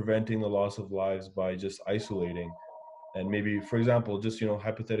 we're preventing the loss of lives by just isolating? And maybe, for example, just,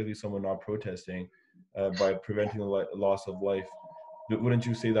 hypothetically, someone not protesting by preventing the loss of life. Wouldn't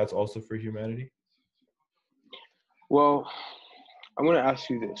you say that's also for humanity? Well, I'm going to ask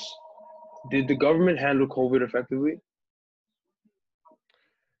you this. Did the government handle COVID effectively?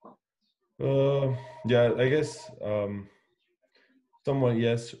 Yeah, I guess somewhat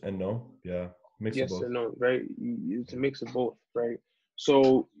yes and no. Yeah, mix of both. Yes and no, right? It's a mix of both, right?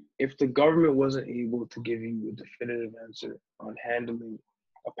 So if the government wasn't able to give you a definitive answer on handling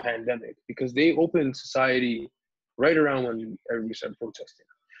a pandemic, because they opened society right around when everybody started protesting.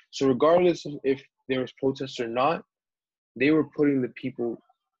 So regardless of if there was protests or not, they were putting the people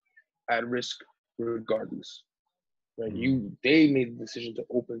at risk regardless, right? They made the decision to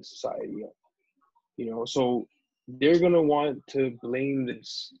open society up, so they're going to want to blame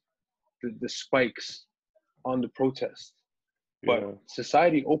the spikes on the protests. But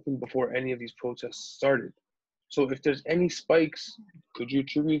society opened before any of these protests started. So if there's any spikes, could you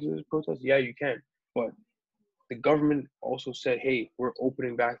attribute to this protest? Yeah, you can. But the government also said, hey, we're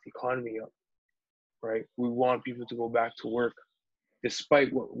opening back the economy up, right? We want people to go back to work,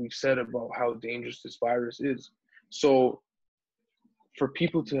 despite what we've said about how dangerous this virus is. So for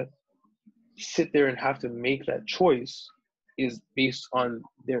people to sit there and have to make that choice is based on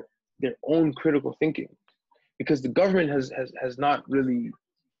their own critical thinking, because the government has not really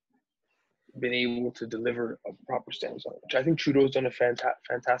been able to deliver a proper stance on it, which I think Trudeau's done a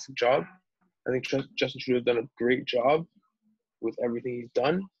fantastic job. I think Justin Trudeau's done a great job with everything he's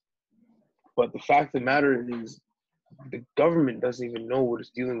done. But the fact of the matter is, the government doesn't even know what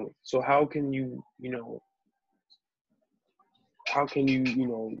it's dealing with. So how can you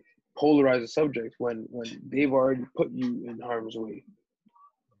polarize a subject when they've already put you in harm's way?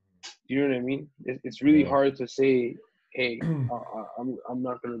 You know what I mean? It's really hard to say, hey, I'm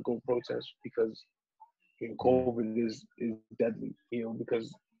not gonna go protest because COVID is deadly.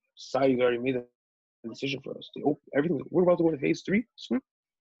 Because society's already made that decision for us. Everything. We're about to go to phase 3 soon,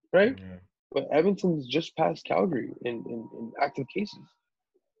 right? Yeah. But Edmonton's just passed Calgary in active cases.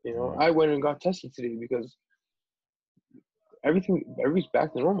 I went and got tested today because everything's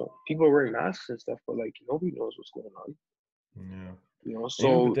back to normal. People are wearing masks and stuff, but nobody knows what's going on. Yeah.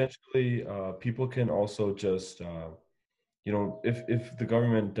 So and potentially people can also just if the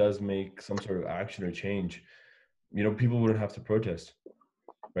government does make some sort of action or change, people wouldn't have to protest,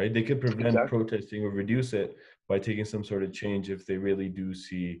 right? They could prevent protesting or reduce it by taking some sort of change if they really do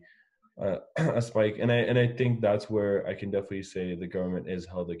see a spike. And I think that's where I can definitely say the government is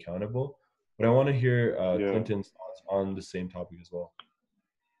held accountable. But I want to hear Clinton's thoughts on the same topic as well.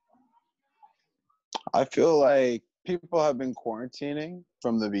 I feel like people have been quarantining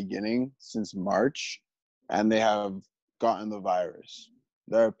from the beginning since March, and they have gotten the virus.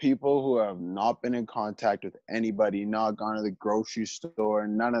 There are people who have not been in contact with anybody, not gone to the grocery store,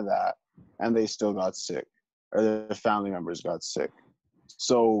 none of that, and they still got sick, or their family members got sick.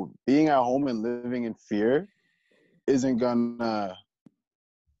 So being at home and living in fear isn't gonna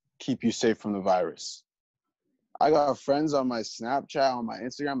keep you safe from the virus. I got friends on my Snapchat, on my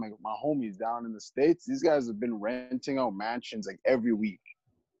Instagram, my homies down in the States. These guys have been renting out mansions every week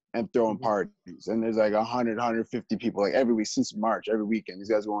and throwing parties. And there's 100, 150 people every week since March, every weekend. These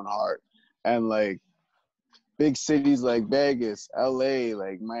guys going hard. And big cities like Vegas, LA,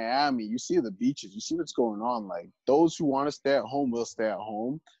 Miami, you see the beaches, you see what's going on. Those who want to stay at home will stay at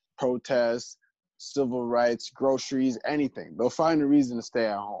home. Protests, civil rights, groceries, anything. They'll find a reason to stay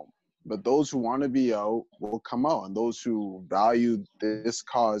at home. But those who want to be out will come out. And those who value this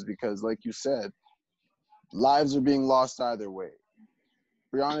cause, because like you said, lives are being lost either way.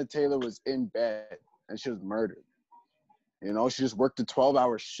 Breonna Taylor was in bed and she was murdered. She just worked a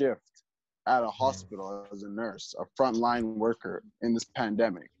 12-hour shift at a hospital as a nurse, a frontline worker in this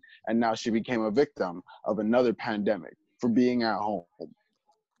pandemic. And now she became a victim of another pandemic for being at home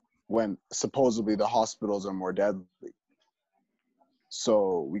when supposedly the hospitals are more deadly.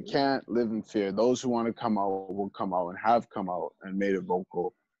 So we can't live in fear. Those who want to come out will come out and have come out and made it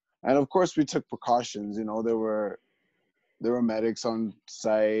vocal. And of course we took precautions. There were medics on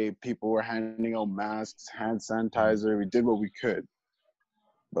site. People were handing out masks, hand sanitizer. We did what we could.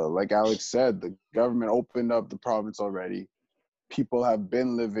 But like Alex said, the government opened up the province already. People have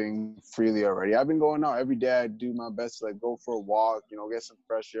been living freely already. I've been going out every day. I do my best to go for a walk, get some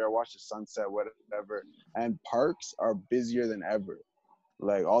fresh air, watch the sunset, whatever. And parks are busier than ever.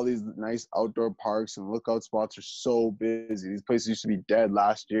 All these nice outdoor parks and lookout spots are so busy. These places used to be dead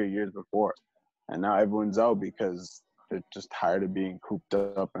last year, years before. And now everyone's out because they're just tired of being cooped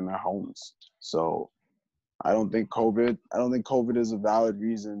up in their homes. So I don't think COVID is a valid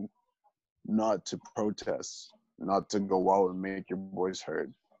reason not to protest, not to go out and make your voice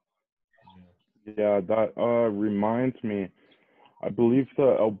heard. Yeah, that reminds me, I believe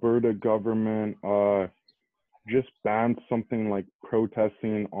the Alberta government just banned something like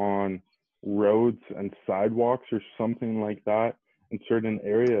protesting on roads and sidewalks or something like that in certain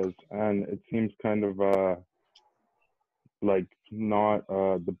areas. And it seems kind of not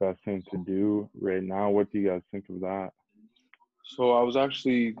the best thing to do right now. What do you guys think of that? So I was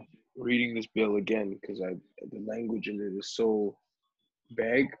actually reading this bill again because the language in it is so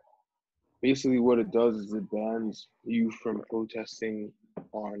vague. Basically what it does is it bans you from protesting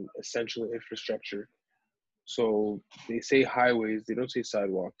on essential infrastructure. So they say highways, they don't say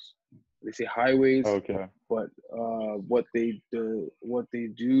sidewalks. They say highways. Okay. But what they do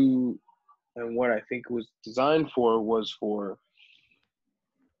and what I think it was designed for was for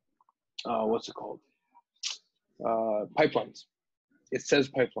what's it called? Pipelines. It says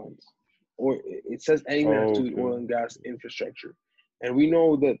pipelines, or it says anything that has to do with oil and gas infrastructure. And we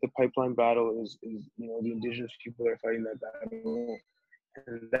know that the pipeline battle is the indigenous people that are fighting that battle.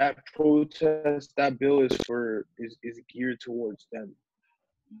 And that protest, that bill is geared towards them.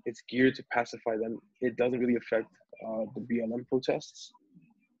 It's geared to pacify them. It doesn't really affect the BLM protests.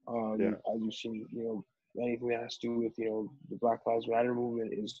 As you've seen, anything that has to do with, the Black Lives Matter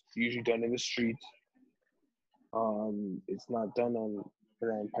movement is usually done in the street. It's not done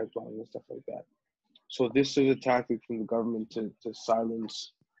around pipelines and stuff like that. So this is a tactic from the government to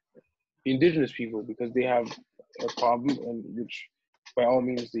silence the indigenous people because they have a problem, and which by all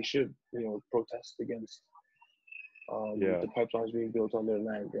means they should, protest against the pipelines being built on their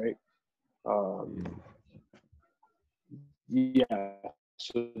land, right?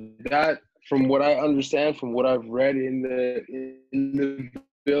 So that, from what I understand, from what I've read in the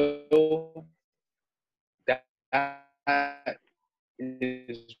bill, that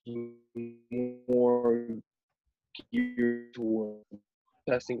is more geared toward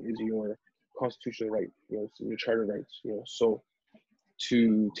testing is your constitutional right, your charter rights, So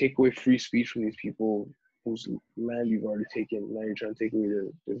to take away free speech from these people whose land you've already taken, now you're trying to take away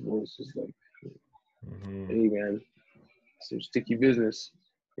their voice is like, hey man, some sticky business,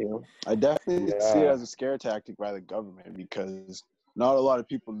 I definitely see it as a scare tactic by the government because not a lot of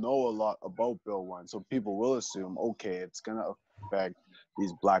people know a lot about Bill 1. So people will assume, okay, it's going to affect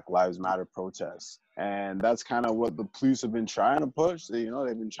these Black Lives Matter protests. And that's kind of what the police have been trying to push. They've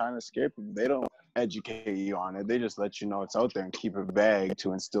been trying to scare people. They don't educate you on it. They just let you know it's out there and keep it vague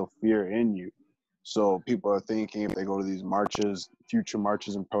to instill fear in you. So people are thinking if they go to these marches, future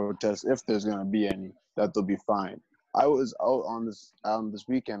marches and protests, if there's going to be any, that they'll be fine. I was out on this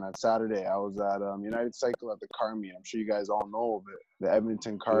weekend on Saturday. I was at United Cycle at the car meet. I'm sure you guys all know of it, the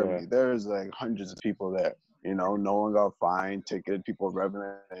Edmonton car meet. There's like hundreds of people there. No one got fined, ticketed, people revving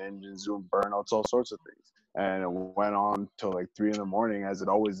their engines, doing burnouts, all sorts of things. And it went on till like 3 a.m, as it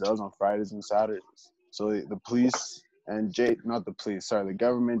always does on Fridays and Saturdays. So the police and the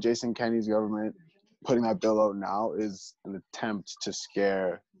government, Jason Kenney's government, putting that bill out now is an attempt to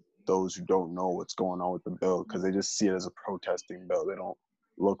scare those who don't know what's going on with the bill because they just see it as a protesting bill. They don't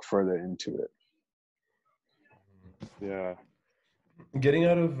look further into it. Yeah. Getting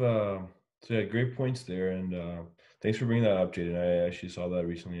out of great points there, and thanks for bringing that up, Jaden. I actually saw that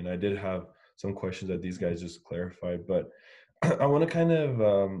recently, and I did have some questions that these guys just clarified, but I want to kind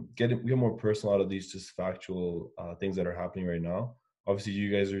of get more personal out of these just factual things that are happening right now. Obviously, you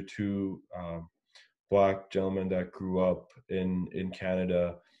guys are two Black gentlemen that grew up in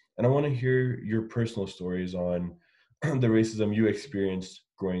Canada, and I want to hear your personal stories on the racism you experienced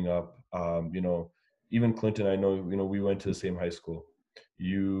growing up. Even Clinton, I know, we went to the same high school.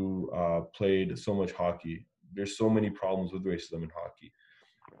 You played so much hockey. There's so many problems with racism in hockey,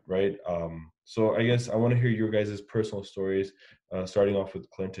 right? So I guess I want to hear your guys' personal stories, starting off with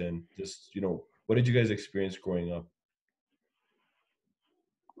Clinton. Just, what did you guys experience growing up?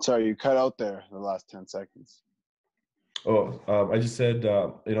 Sorry, you cut out there the last 10 seconds. I just said,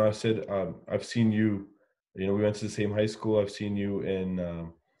 I've seen you, we went to the same high school. I've seen you in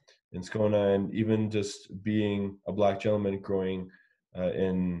Scona, and even just being a Black gentleman growing up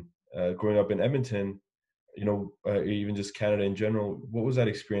in Edmonton, even just Canada in general. What was that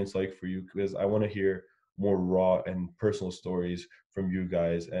experience like for you? Because I want to hear more raw and personal stories from you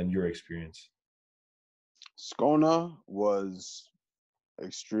guys and your experience. Scona was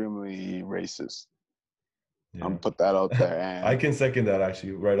extremely racist. Yeah. I'm put that out there. And I can second that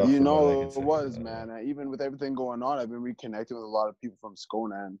actually right off. It was, man. Even with everything going on, I've been reconnecting with a lot of people from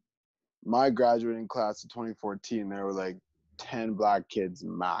Scona. And my graduating class of 2014, there were like 10 Black kids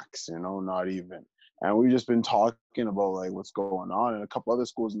max, not even. And we've just been talking about like what's going on in a couple other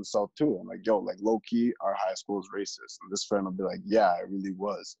schools in the South too. I'm like, yo, like low key, our high school is racist. And this friend will be like, yeah, it really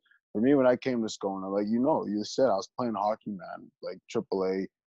was. For me, when I came to Scona, like, you said I was playing hockey, man, like AAA,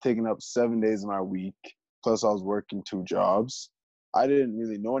 taking up 7 days of my week. Plus I was working 2 jobs. I didn't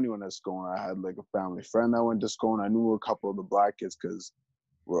really know anyone at Scona. I had like a family friend that went to Scona. I knew a couple of the Black kids because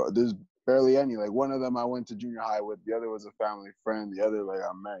there's barely any. Like one of them I went to junior high with. The other was a family friend. The other, like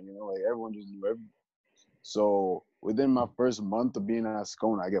I met, like everyone just knew everyone. So within my first month of being at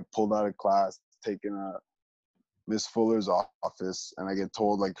Scona, I get pulled out of class, taken to Miss Fuller's office, and I get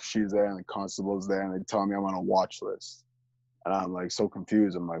told like she's there and the constable's there, and they tell me I'm on a watch list. And I'm like so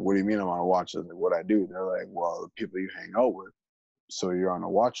confused. I'm like, what do you mean I'm on a watch list? Like, what I do? They're like, well, the people you hang out with, so you're on a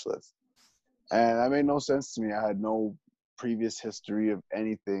watch list. And that made no sense to me. I had no previous history of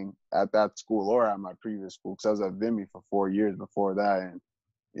anything at that school or at my previous school because I was at Vimy for 4 years before that.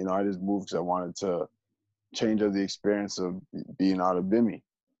 And, I just moved because I wanted to change up the experience of being out of Vimy.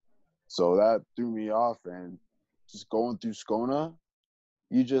 So that threw me off. And just going through Scona,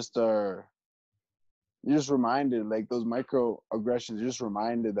 you're just reminded, like those microaggressions, you're just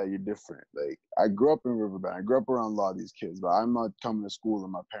reminded that you're different. Like I grew up in Riverbend, I grew up around a lot of these kids, but I'm not coming to school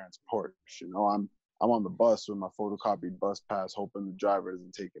in my parents' Porsche. You know, I'm on the bus with my photocopied bus pass, hoping the driver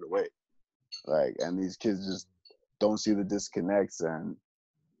doesn't take it away. Like, and these kids just don't see the disconnects, and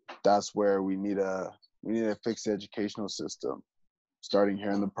that's where we need to fix the educational system, starting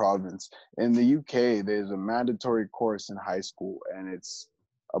here in the province. In the UK, there's a mandatory course in high school, and it's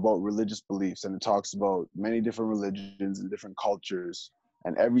about religious beliefs, and it talks about many different religions and different cultures,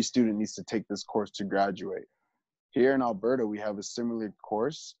 and every student needs to take this course to graduate. Here in Alberta, we have a similar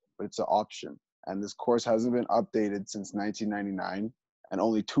course, but it's an option, and this course hasn't been updated since 1999, and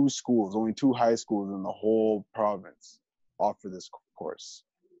only two high schools in the whole province offer this course.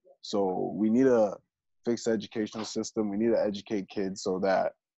 So we need to fix the educational system. We need to educate kids so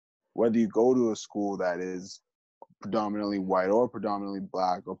that whether you go to a school that is predominantly white or predominantly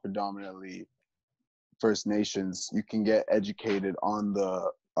black or predominantly First Nations, you can get educated on the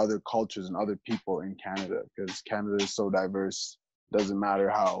other cultures and other people in Canada, because Canada is so diverse. Doesn't matter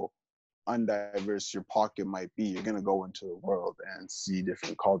how undiverse your pocket might be, you're going to go into the world and see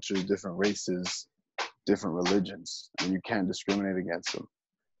different cultures, different races, different religions, and you can't discriminate against them.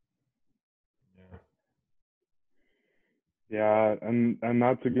 Yeah, and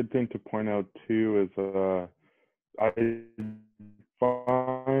that's a good thing to point out too, is I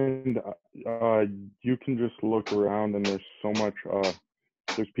find you can just look around and there's so much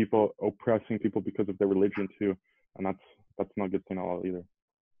there's people oppressing people because of their religion too, and that's not a good thing at all either.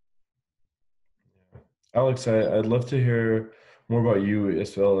 Alex, I'd love to hear more about you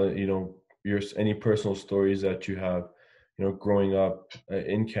as well. You know, any personal stories that you have, you know, growing up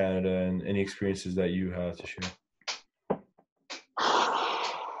in Canada, and any experiences that you have to share.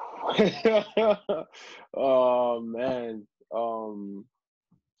 Oh man,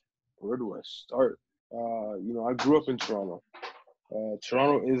 where do I start? You know, I grew up in Toronto.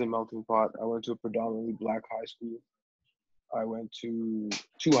 Toronto is a melting pot. I went to a predominantly black high school. I went to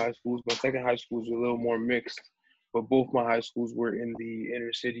two high schools. My second high school was a little more mixed, but both my high schools were in the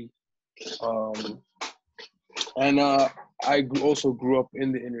inner city. And I also grew up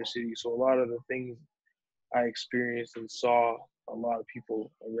in the inner city, so a lot of the things I experienced and saw, a lot of people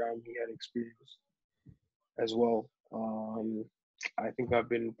around me had experienced as well. I think I've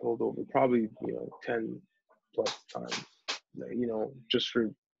been pulled over probably, 10 plus times, just for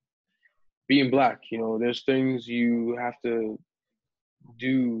being black. There's things you have to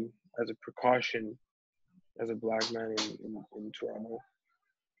do as a precaution as a black man in Toronto.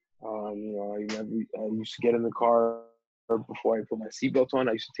 I used to get in the car before I put my seatbelt on.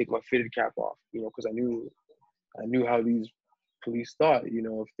 I used to take my fitted cap off, because I knew how these police thought.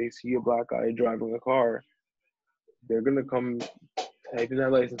 If they see a black guy driving a car, they're gonna come type in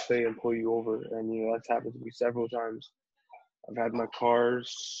that license plate and pull you over. And that's happened to me several times. I've had my car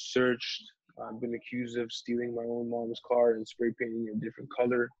searched. I've been accused of stealing my own mom's car and spray painting it a different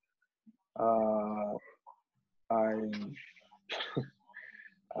color.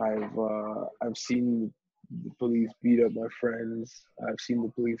 I've seen the police beat up my friends. I've seen the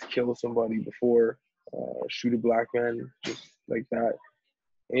police kill somebody before, shoot a black man just like that.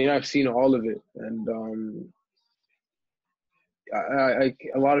 And I've seen all of it. And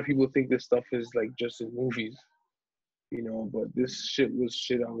a lot of people think this stuff is like just in movies, but this shit was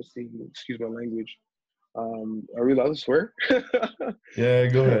shit I was seeing. Excuse my language. Are we allowed to swear? Yeah,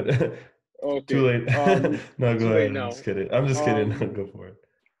 go ahead. Okay. Too late. No, go ahead. Now. I'm just kidding. Go for it.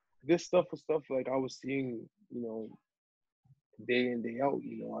 This stuff was stuff like I was seeing, day in, day out.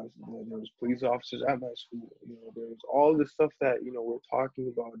 There was police officers at my school. There was all this stuff that, we're talking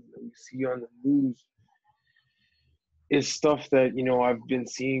about and that we see on the news. Is stuff that, I've been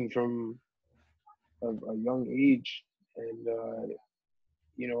seeing from a young age. And,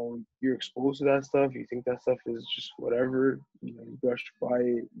 you're exposed to that stuff. You think that stuff is just whatever. You brush by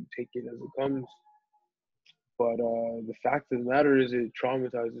it, you take it as it comes. But the fact of the matter is it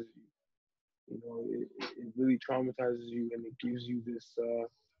traumatizes you. It really traumatizes you, and it gives you this,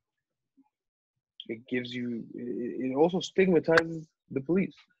 it also stigmatizes the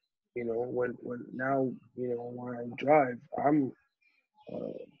police. When I drive, I'm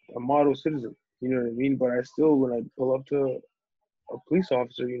a model citizen, you know what I mean? But I still, when I pull up to a police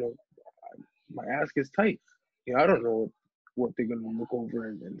officer, my ass gets tight. I don't know what they're gonna look over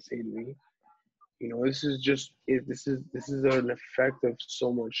and say to me. This is an effect of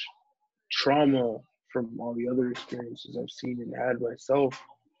so much trauma from all the other experiences I've seen and had myself.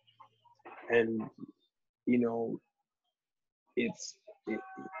 And, it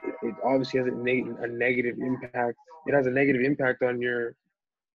obviously has a negative impact. It has a negative impact on your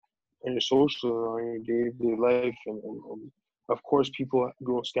and your social and your day-to-day life, and of course people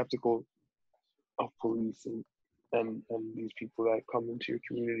grow skeptical of police and these people that come into your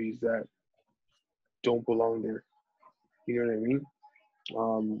communities that don't belong there. You know what I mean?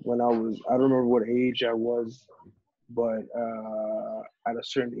 When I don't remember what age I was, but at a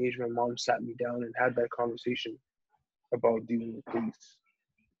certain age, my mom sat me down and had that conversation about dealing with police.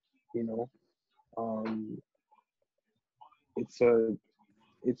 You know,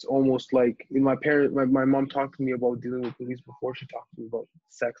 it's almost like my mom talked to me about dealing with police before she talked to me about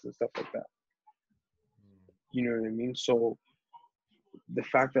sex and stuff like that. You know what I mean? So the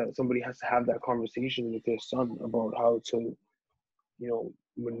fact that somebody has to have that conversation with their son about how to,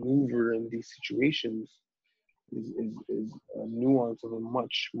 maneuver in these situations is a nuance of a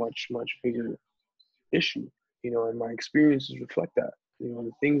much, much, much bigger issue, and my experiences reflect that.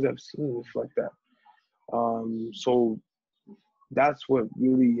 The things I've seen reflect that. So that's what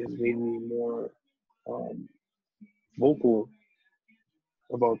really has made me more vocal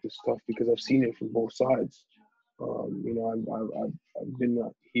about this stuff, because I've seen it from both sides. I've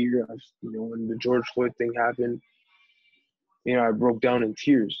been here. When the George Floyd thing happened, I broke down in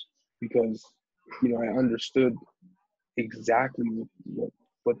tears because, I understood exactly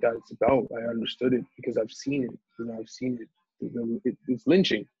what that's about. I understood it because I've seen it. I've seen it. It's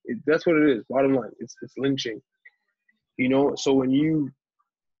lynching. That's what it is. Bottom line, it's lynching. So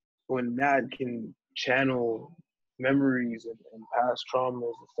when that can channel memories and past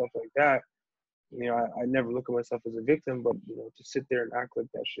traumas and stuff like that, I never look at myself as a victim, but to sit there and act like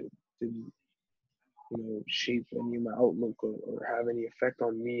that shit didn't shape any of my outlook or have any effect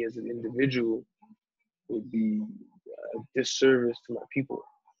on me as an individual would be a disservice to my people,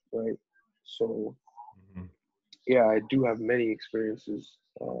 right? So yeah, I do have many experiences.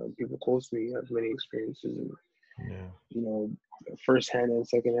 People close to me have many experiences, and firsthand and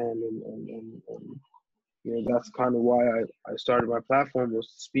secondhand, and that's kind of why I started my platform, was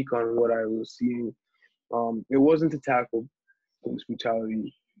to speak on what I was seeing. It wasn't to tackle police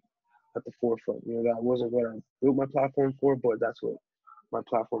brutality at the forefront. That wasn't what I built my platform for, but that's what my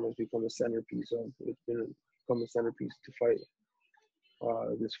platform has become a centerpiece of. It's become a centerpiece to fight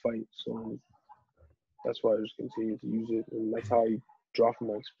this fight. So that's why I just continue to use it, and that's how I draw from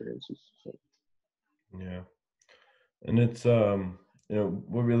my experiences. So. Yeah, and it's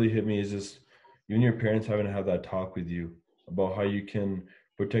what really hit me is just you and your parents having to have that talk with you about how you can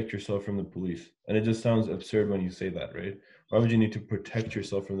protect yourself from the police. And it just sounds absurd when you say that, right? Why would you need to protect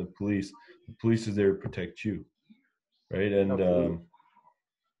yourself from the police? The police is there to protect you, right? And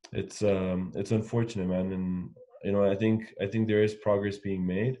it's unfortunate, man. And I think there is progress being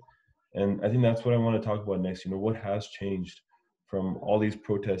made, and I think that's what I want to talk about next. What has changed from all these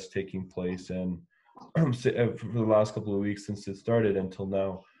protests taking place, and for the last couple of weeks since it started until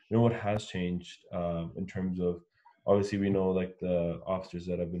now. What has changed in terms of, obviously we know like the officers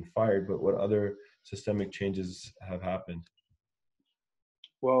that have been fired, but what other systemic changes have happened?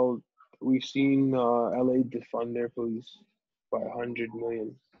 Well, we've seen LA defund their police by 100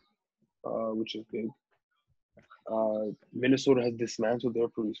 million, which is big. Minnesota has dismantled their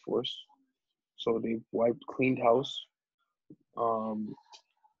police force, so they've cleaned house.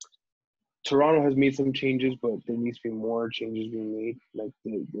 Toronto has made some changes, but there needs to be more changes being made. Like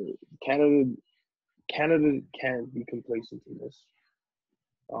the Canada can't be complacent in this.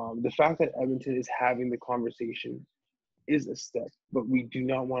 The fact that Edmonton is having the conversation is a step, but we do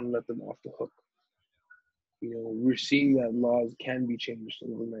not want to let them off the hook. We're seeing that laws can be changed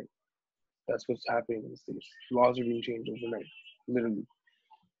overnight. That's what's happening in the States. Laws are being changed overnight, literally.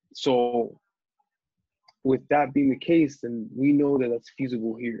 So with that being the case, then we know that that's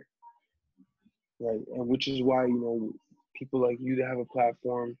feasible here, right? And which is why, people like you that have a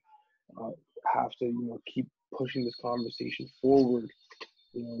platform have to, keep pushing this conversation forward,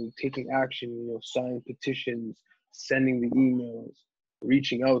 taking action, signing petitions, sending the emails,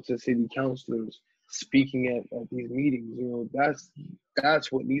 reaching out to city councilors, speaking at these meetings.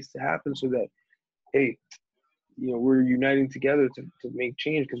 That's what needs to happen, so that, hey, we're uniting together to make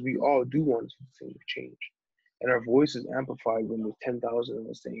change, because we all do want to see change. And our voice is amplified when there's 10,000 of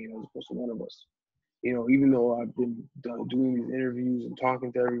us saying it as opposed to one of us. Even though I've been doing these interviews and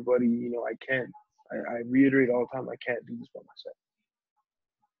talking to everybody, I can't. I reiterate all the time, I can't do this by myself.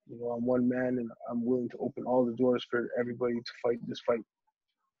 I'm one man, and I'm willing to open all the doors for everybody to fight this fight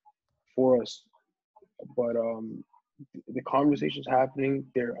for us. But the conversation's happening.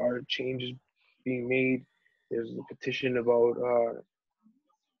 There are changes being made. There's a petition about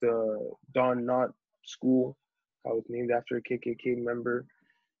the Don Knott School, how it's named after a KKK member.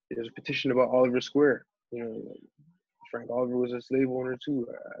 There's a petition about Oliver Square, Frank Oliver was a slave owner too,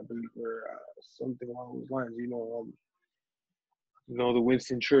 I believe, or something along those lines. The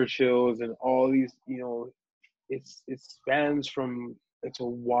Winston Churchills and all these. It spans from. It's a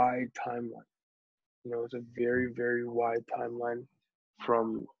wide timeline. It's a very, very wide timeline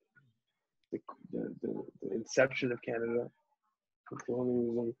from the inception of Canada, from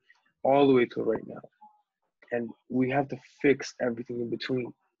colonialism, all the way to right now. And we have to fix everything in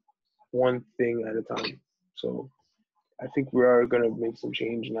between, one thing at a time. So I think we are going to make some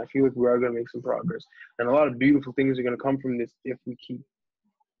change, and I feel like we are going to make some progress. And a lot of beautiful things are going to come from this if we keep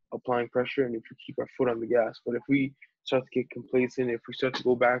applying pressure and if we keep our foot on the gas. But if we start to get complacent, if we start to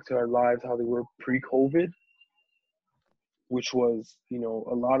go back to our lives how they were pre-COVID, which was, a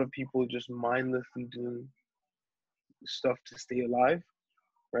lot of people just mindlessly doing stuff to stay alive,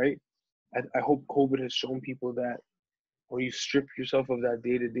 right? I hope COVID has shown people that when you strip yourself of that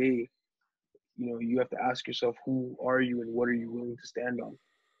day-to-day, you have to ask yourself, who are you and what are you willing to stand on?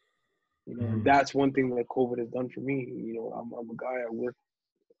 And that's one thing that COVID has done for me. I'm a guy, I work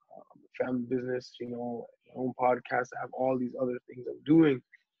family business, my own podcast, I have all these other things I'm doing.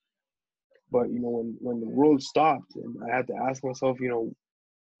 But, when the world stopped and I had to ask myself,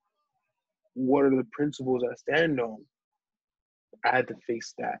 what are the principles I stand on? I had to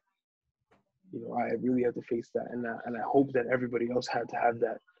face that. I really had to face that. And I hope that everybody else had to have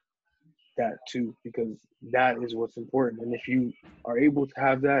that too, because that is what's important. And if you are able to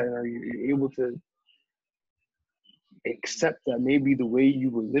have that and you're able to accept that maybe the way you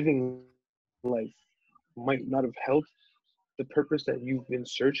were living life might not have helped the purpose that you've been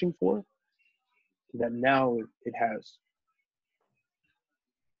searching for, that now it has.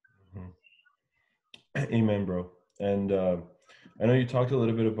 Amen, bro. And I know you talked a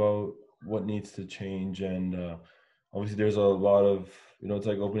little bit about what needs to change, and obviously there's a lot of, it's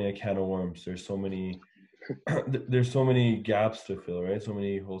like opening a can of worms. There's so many there's so many gaps to fill, right? So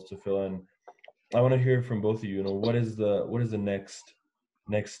many holes to fill. And I want to hear from both of you, what is the next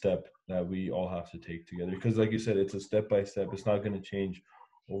step that we all have to take together? Because like you said, it's a step by step. It's not going to change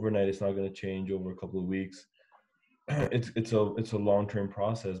overnight. It's not going to change over a couple of weeks. It's a long-term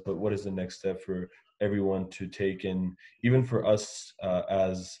process. But what is the next step for everyone to take, and even for us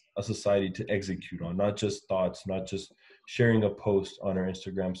as a society to execute on? Not just thoughts, not just sharing a post on our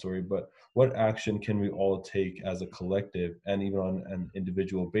Instagram story, but what action can we all take as a collective and even on an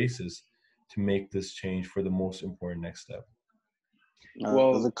individual basis to make this change for the most important next step?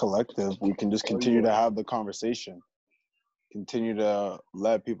 Well, as a collective, we can just continue to have the conversation, continue to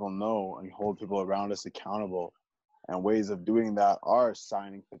let people know and hold people around us accountable. And ways of doing that are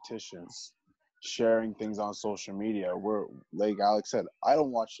signing petitions, sharing things on social media. We're, like Alex said, I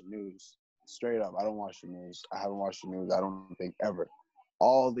don't watch the news. Straight up, I don't watch the news. I haven't watched the news, I don't think, ever.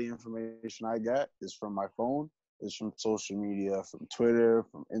 All the information I get is from my phone, is from social media, from Twitter,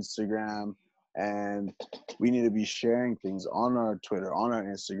 from Instagram. And we need to be sharing things on our Twitter, on our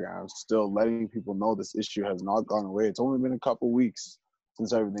Instagram, still letting people know this issue has not gone away. It's only been a couple weeks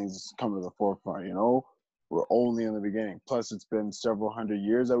since everything's come to the forefront, We're only in the beginning. Plus, it's been several hundred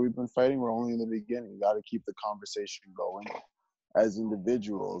years that we've been fighting. We're only in the beginning. We got to keep the conversation going. As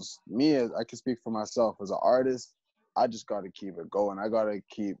individuals, I can speak for myself. As an artist, I just got to keep it going. I got to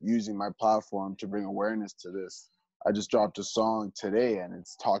keep using my platform to bring awareness to this. I just dropped a song today, and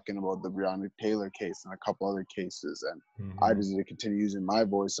it's talking about the Breonna Taylor case and a couple other cases. And I just need to continue using my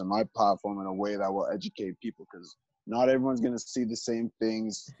voice and my platform in a way that will educate people, because not everyone's going to see the same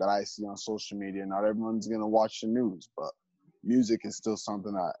things that I see on social media. Not everyone's going to watch the news, but music is still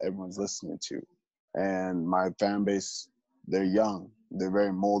something that everyone's listening to. And my fan base, they're young. They're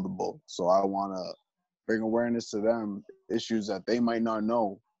very moldable. So I want to bring awareness to them, issues that they might not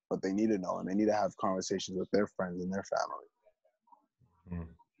know, but they need to know. And they need to have conversations with their friends and their family.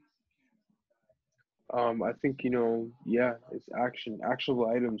 I think, it's actionable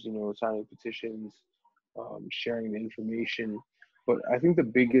items, signing petitions, sharing the information. But I think the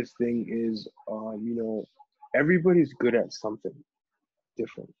biggest thing is, everybody's good at something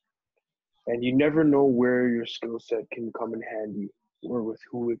different. And you never know where your skill set can come in handy or with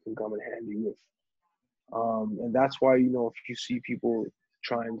who it can come in handy with. And that's why, if you see people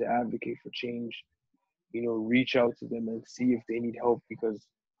trying to advocate for change, reach out to them and see if they need help, because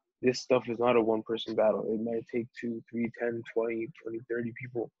this stuff is not a one-person battle. It might take 2, 3, 10, 20, 30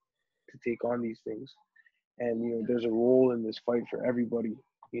 people to take on these things. And, there's a role in this fight for everybody,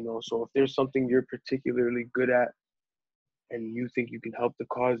 so if there's something you're particularly good at and you think you can help the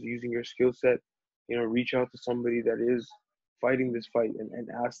cause using your skill set, reach out to somebody that is fighting this fight and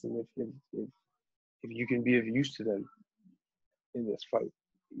ask them if you can be of use to them in this fight.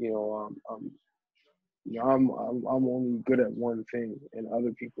 You know, I'm only good at one thing, and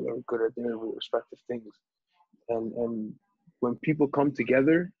other people are good at their respective things. And when people come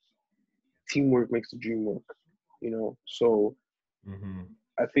together, teamwork makes the dream work. You know, so Mm-hmm.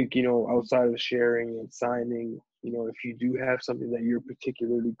 I think, you know, outside of sharing and signing, you know, if you do have something that you're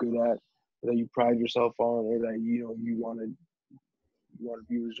particularly good at, that you pride yourself on, or that you want to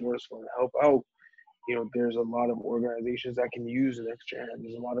be resourceful and help out, you know, there's a lot of organizations that can use an extra hand.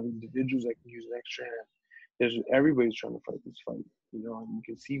 There's a lot of individuals that can use an extra hand. Everybody's trying to fight this fight, you know, and you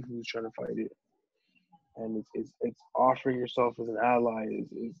can see who's trying to fight it. And it's offering yourself as an ally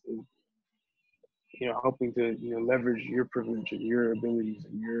is you know, helping to, you know, leverage your privilege and your abilities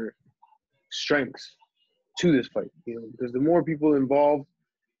and your strengths to this fight, you know, because the more people involved,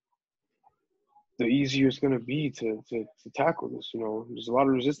 the easier it's going to be to tackle this. You know, there's a lot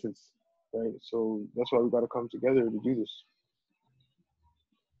of resistance, right? So that's why we got to come together to do this.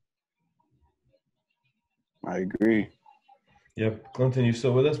 I agree. Yep, Clinton, you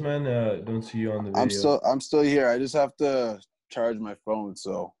still with us, man? Don't see you on the video. I'm still here. I just have to charge my phone,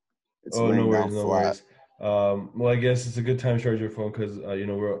 so it's Oh, no laying worries, down no flat. worries. Well, I guess it's a good time to charge your phone because you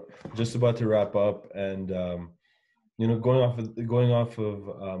know, we're just about to wrap up, and you know, going off of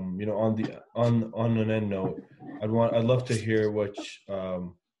you know, on an end note, I'd love to hear what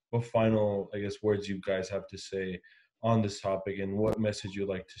final, I guess, words you guys have to say on this topic, and what message you'd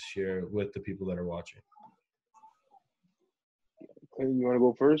like to share with the people that are watching. Okay, you want to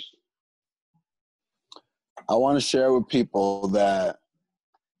go first? I want to share with people that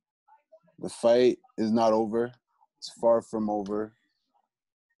the fight is not over. It's far from over.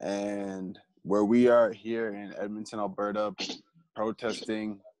 And where we are here in Edmonton, Alberta,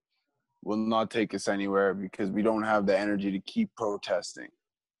 protesting will not take us anywhere because we don't have the energy to keep protesting.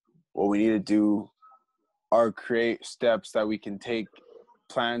 What we need to do are create steps that we can take,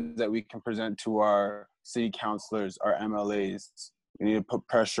 plans that we can present to our city councilors, our MLAs. We need to put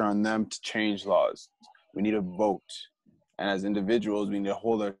pressure on them to change laws. We need to vote. And as individuals, we need to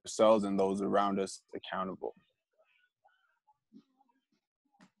hold ourselves and those around us accountable.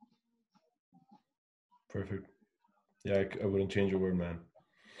 Perfect. Yeah, I wouldn't change a word, man.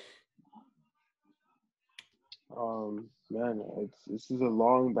 Man, this is a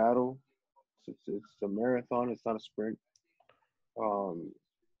long battle. It's a marathon. It's not a sprint.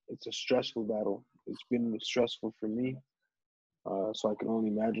 It's a stressful battle. It's been stressful for me. So I can only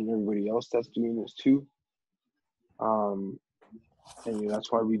imagine everybody else that's doing this too. And you know,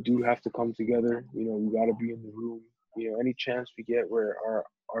 that's why we do have to come together. You know, we got to be in the room. You know, any chance we get where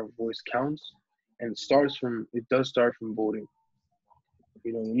our voice counts, and it does start from voting.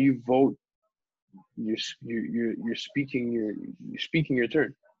 You know, when you vote, you're speaking your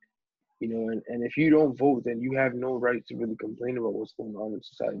turn. You know, and if you don't vote, then you have no right to really complain about what's going on in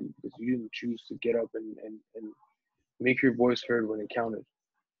society because you didn't choose to get up and make your voice heard when it counted.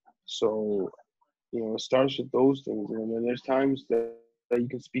 So, you know, it starts with those things. And then there's times that you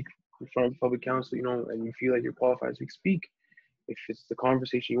can speak in front of public council, you know, and you feel like you're qualified to speak. If it's the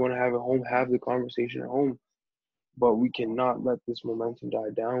conversation you want to have at home, have the conversation at home. But we cannot let this momentum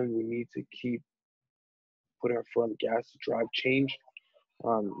die down. We need to keep putting our foot on the gas to drive change.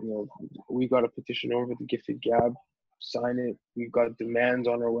 You know, we got a petition over the Gifted Gab, sign it. We've got demands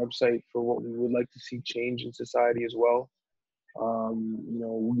on our website for what we would like to see change in society as well. You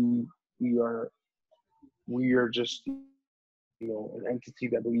know, we are just, you know, an entity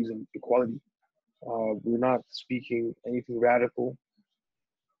that believes in equality. We're not speaking anything radical.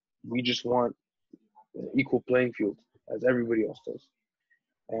 We just want an equal playing field as everybody else does.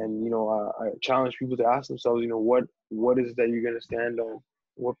 And, you know, I challenge people to ask themselves, you know, what is it that you're going to stand on?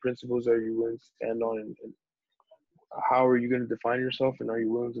 What principles are you willing to stand on? And how are you going to define yourself? And are you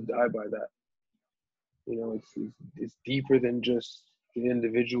willing to die by that? You know, it's deeper than just the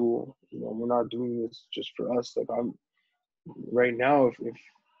individual. You know, we're not doing this just for us. Like right now, if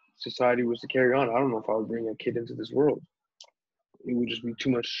society was to carry on, I don't know if I would bring a kid into this world. It would just be too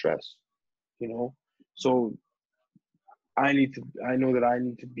much stress, you know? So I know that I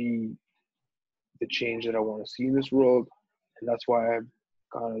need to be the change that I want to see in this world. And that's why I've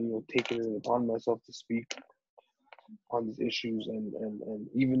kind of, you know, taken it upon myself to speak on these issues. And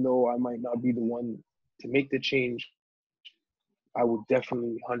even though I might not be the one to make the change, I will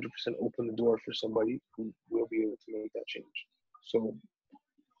definitely 100% open the door for somebody who will be able to make that change. So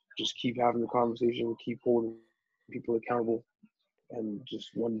just keep having the conversation, keep holding people accountable, and just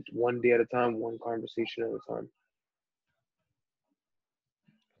one day at a time, one conversation at a time.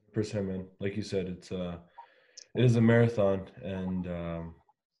 100%, man. Like you said, it is a marathon, and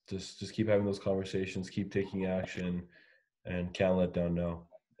just keep having those conversations, keep taking action, and can't let down now.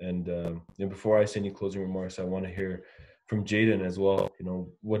 And before I say any closing remarks, I want to hear from Jaden as well.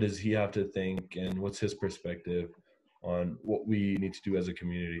 What does he have to think, and what's his perspective on what we need to do as a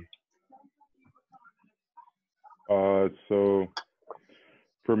community? So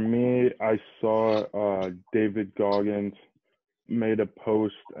for me, I saw David Goggins made a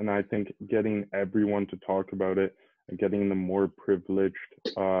post, and I think getting everyone to talk about it and getting the more privileged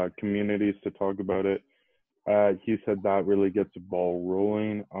communities to talk about it, he said that really gets the ball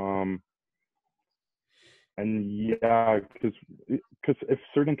rolling. And yeah, because if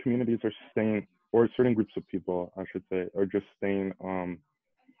certain communities are staying, or certain groups of people, I should say, are just staying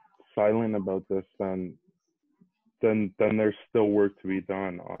silent about this, then there's still work to be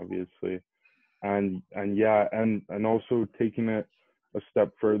done, obviously. And yeah, and also taking it a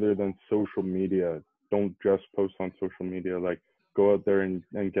step further than social media. Don't just post on social media, like go out there and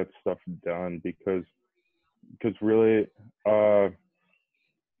get stuff done, because really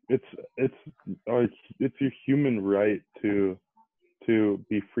it's your human right to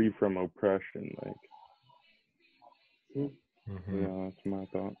be free from oppression. Like yeah, that's my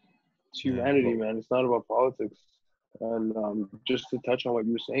thought. It's humanity, man. It's not about politics. And just to touch on what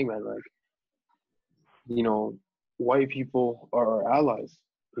you were saying, man, like, white people are our allies.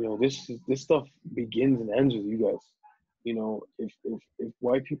 This stuff begins and ends with you guys. If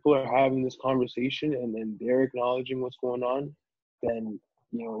white people are having this conversation and they're acknowledging what's going on, then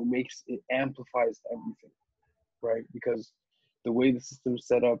it amplifies everything, right? Because the way the system's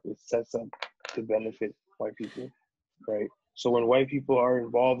set up, it sets up to benefit white people, right? So when white people are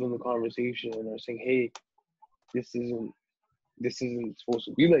involved in the conversation and are saying, "Hey, this isn't supposed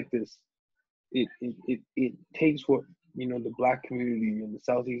to be like this," it takes what the Black community and the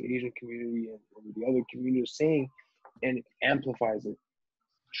Southeast Asian community and the other communities are saying, and it amplifies it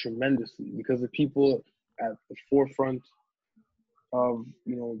tremendously, because the people at the forefront of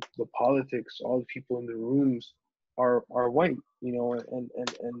the politics, all the people in the rooms are white,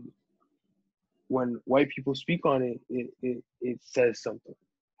 and when white people speak on it, it says something.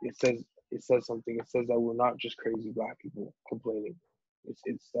 It says something. It says that we're not just crazy Black people complaining. It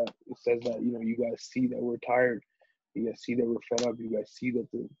says that you guys see that we're tired. You guys see that we're fed up. You guys see that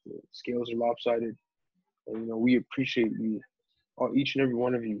the scales are lopsided, and we appreciate you, each and every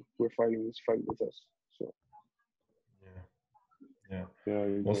one of you. We're fighting this fight with us. So yeah,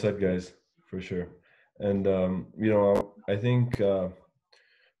 well said, guys, for sure. And I think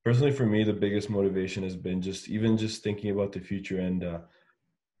personally for me, the biggest motivation has been just thinking about the future and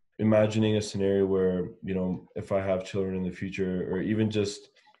imagining a scenario where, if I have children in the future, or even just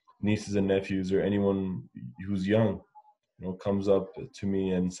nieces and nephews, or anyone who's young, comes up to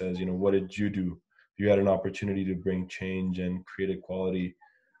me and says, what did you do? You had an opportunity to bring change and create equality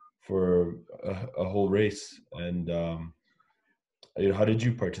for a whole race. And how did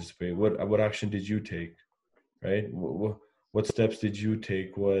you participate? What action did you take? Right? What steps did you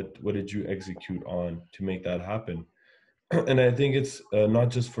take? What did you execute on to make that happen? And I think it's not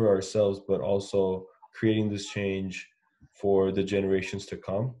just for ourselves, but also creating this change for the generations to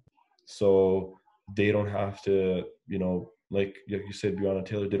come, so they don't have to, like you said, Breonna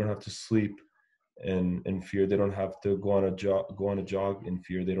Taylor, they don't have to sleep in fear. They don't have to go on a jog in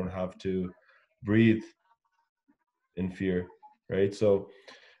fear. They don't have to breathe in fear, right? So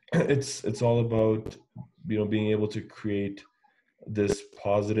it's all about being able to create this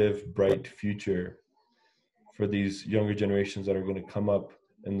positive, bright future for these younger generations that are going to come up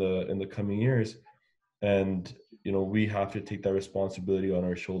in the coming years. And we have to take that responsibility on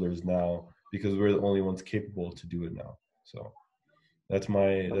our shoulders now, because we're the only ones capable to do it now. So that's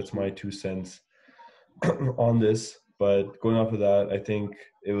my 2 cents on this. But going off of that, I think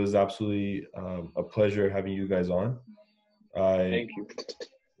it was absolutely a pleasure having you guys on. Thank you.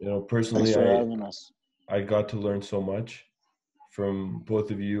 Personally, Thanks for having us. I got to learn so much from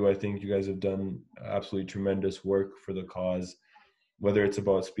both of you. I think you guys have done absolutely tremendous work for the cause, whether it's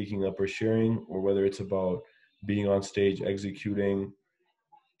about speaking up or sharing, or whether it's about being on stage executing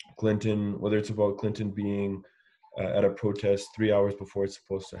Clinton, whether it's about Clinton being at a protest 3 hours before it's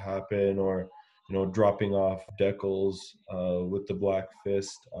supposed to happen, or dropping off decals with the black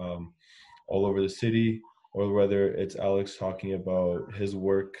fist all over the city, or whether it's Alex talking about his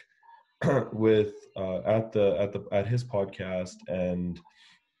work with at his podcast, and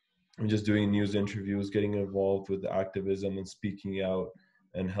just doing news interviews, getting involved with the activism and speaking out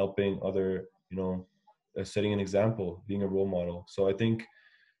and helping other, setting an example, being a role model. So I think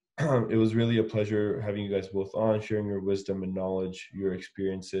it was really a pleasure having you guys both on, sharing your wisdom and knowledge, your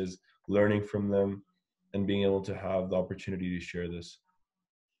experiences, learning from them, and being able to have the opportunity to share this.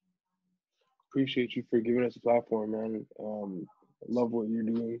 Appreciate you for giving us a platform, man. love what you're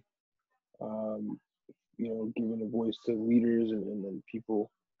doing. You know, giving a voice to leaders and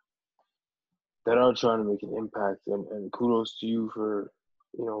people that are trying to make an impact. And kudos to you for,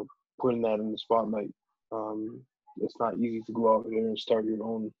 you know, putting that in the spotlight. It's not easy to go out there and start your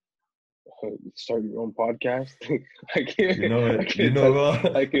own podcast. I can, You know I it. can You know attest,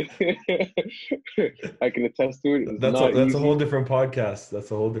 well. I can, I can attest to it. It's That's not a whole easy. different podcast.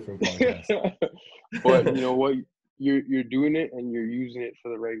 That's a whole different podcast. But you know what? You're doing it and you're using it for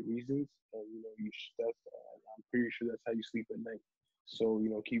the right reasons. And you know, I'm pretty sure that's how you sleep at night. So you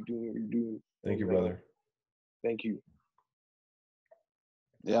know, keep doing what you're doing. Thank you, And, brother. Thank you.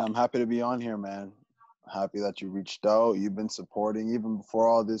 Yeah, I'm happy to be on here, man. Happy that you reached out. You've been supporting. Even before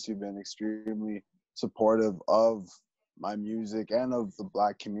all this, you've been extremely supportive of my music and of the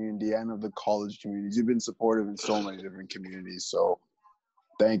Black community and of the college communities. You've been supportive in so many different communities. So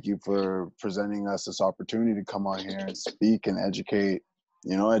thank you for presenting us this opportunity to come on here and speak and educate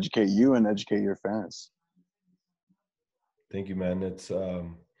you and educate your fans. Thank you, man. It's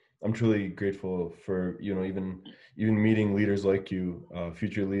I'm truly grateful for, you know, even meeting leaders like you,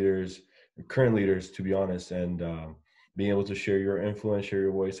 future leaders, current leaders, to be honest, and being able to share your influence, share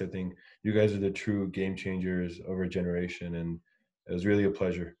your voice. I think you guys are the true game changers of our generation, and it was really a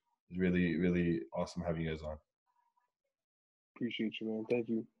pleasure. It was really, really awesome having you guys on. Appreciate you, man. Thank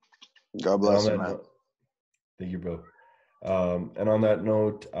you. God bless you, man. Thank you, bro. And on that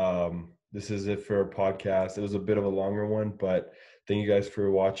note, this is it for our podcast. It was a bit of a longer one, but thank you guys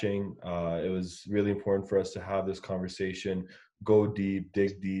for watching. It was really important for us to have this conversation, go deep,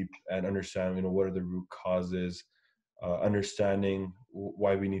 dig deep, and understand, you know, what are the root causes, understanding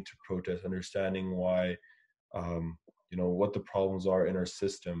why we need to protest, understanding why, you know, what the problems are in our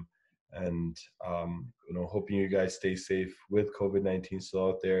system. And, you know, hoping you guys stay safe with COVID-19 still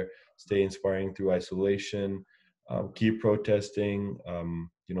out there, stay inspiring through isolation, keep protesting.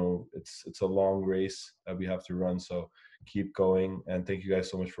 You know, it's a long race that we have to run, so keep going. And thank you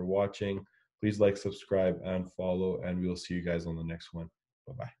guys so much for watching. Please like, subscribe, and follow, and we will see you guys on the next one.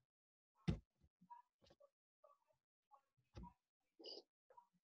 Bye-bye.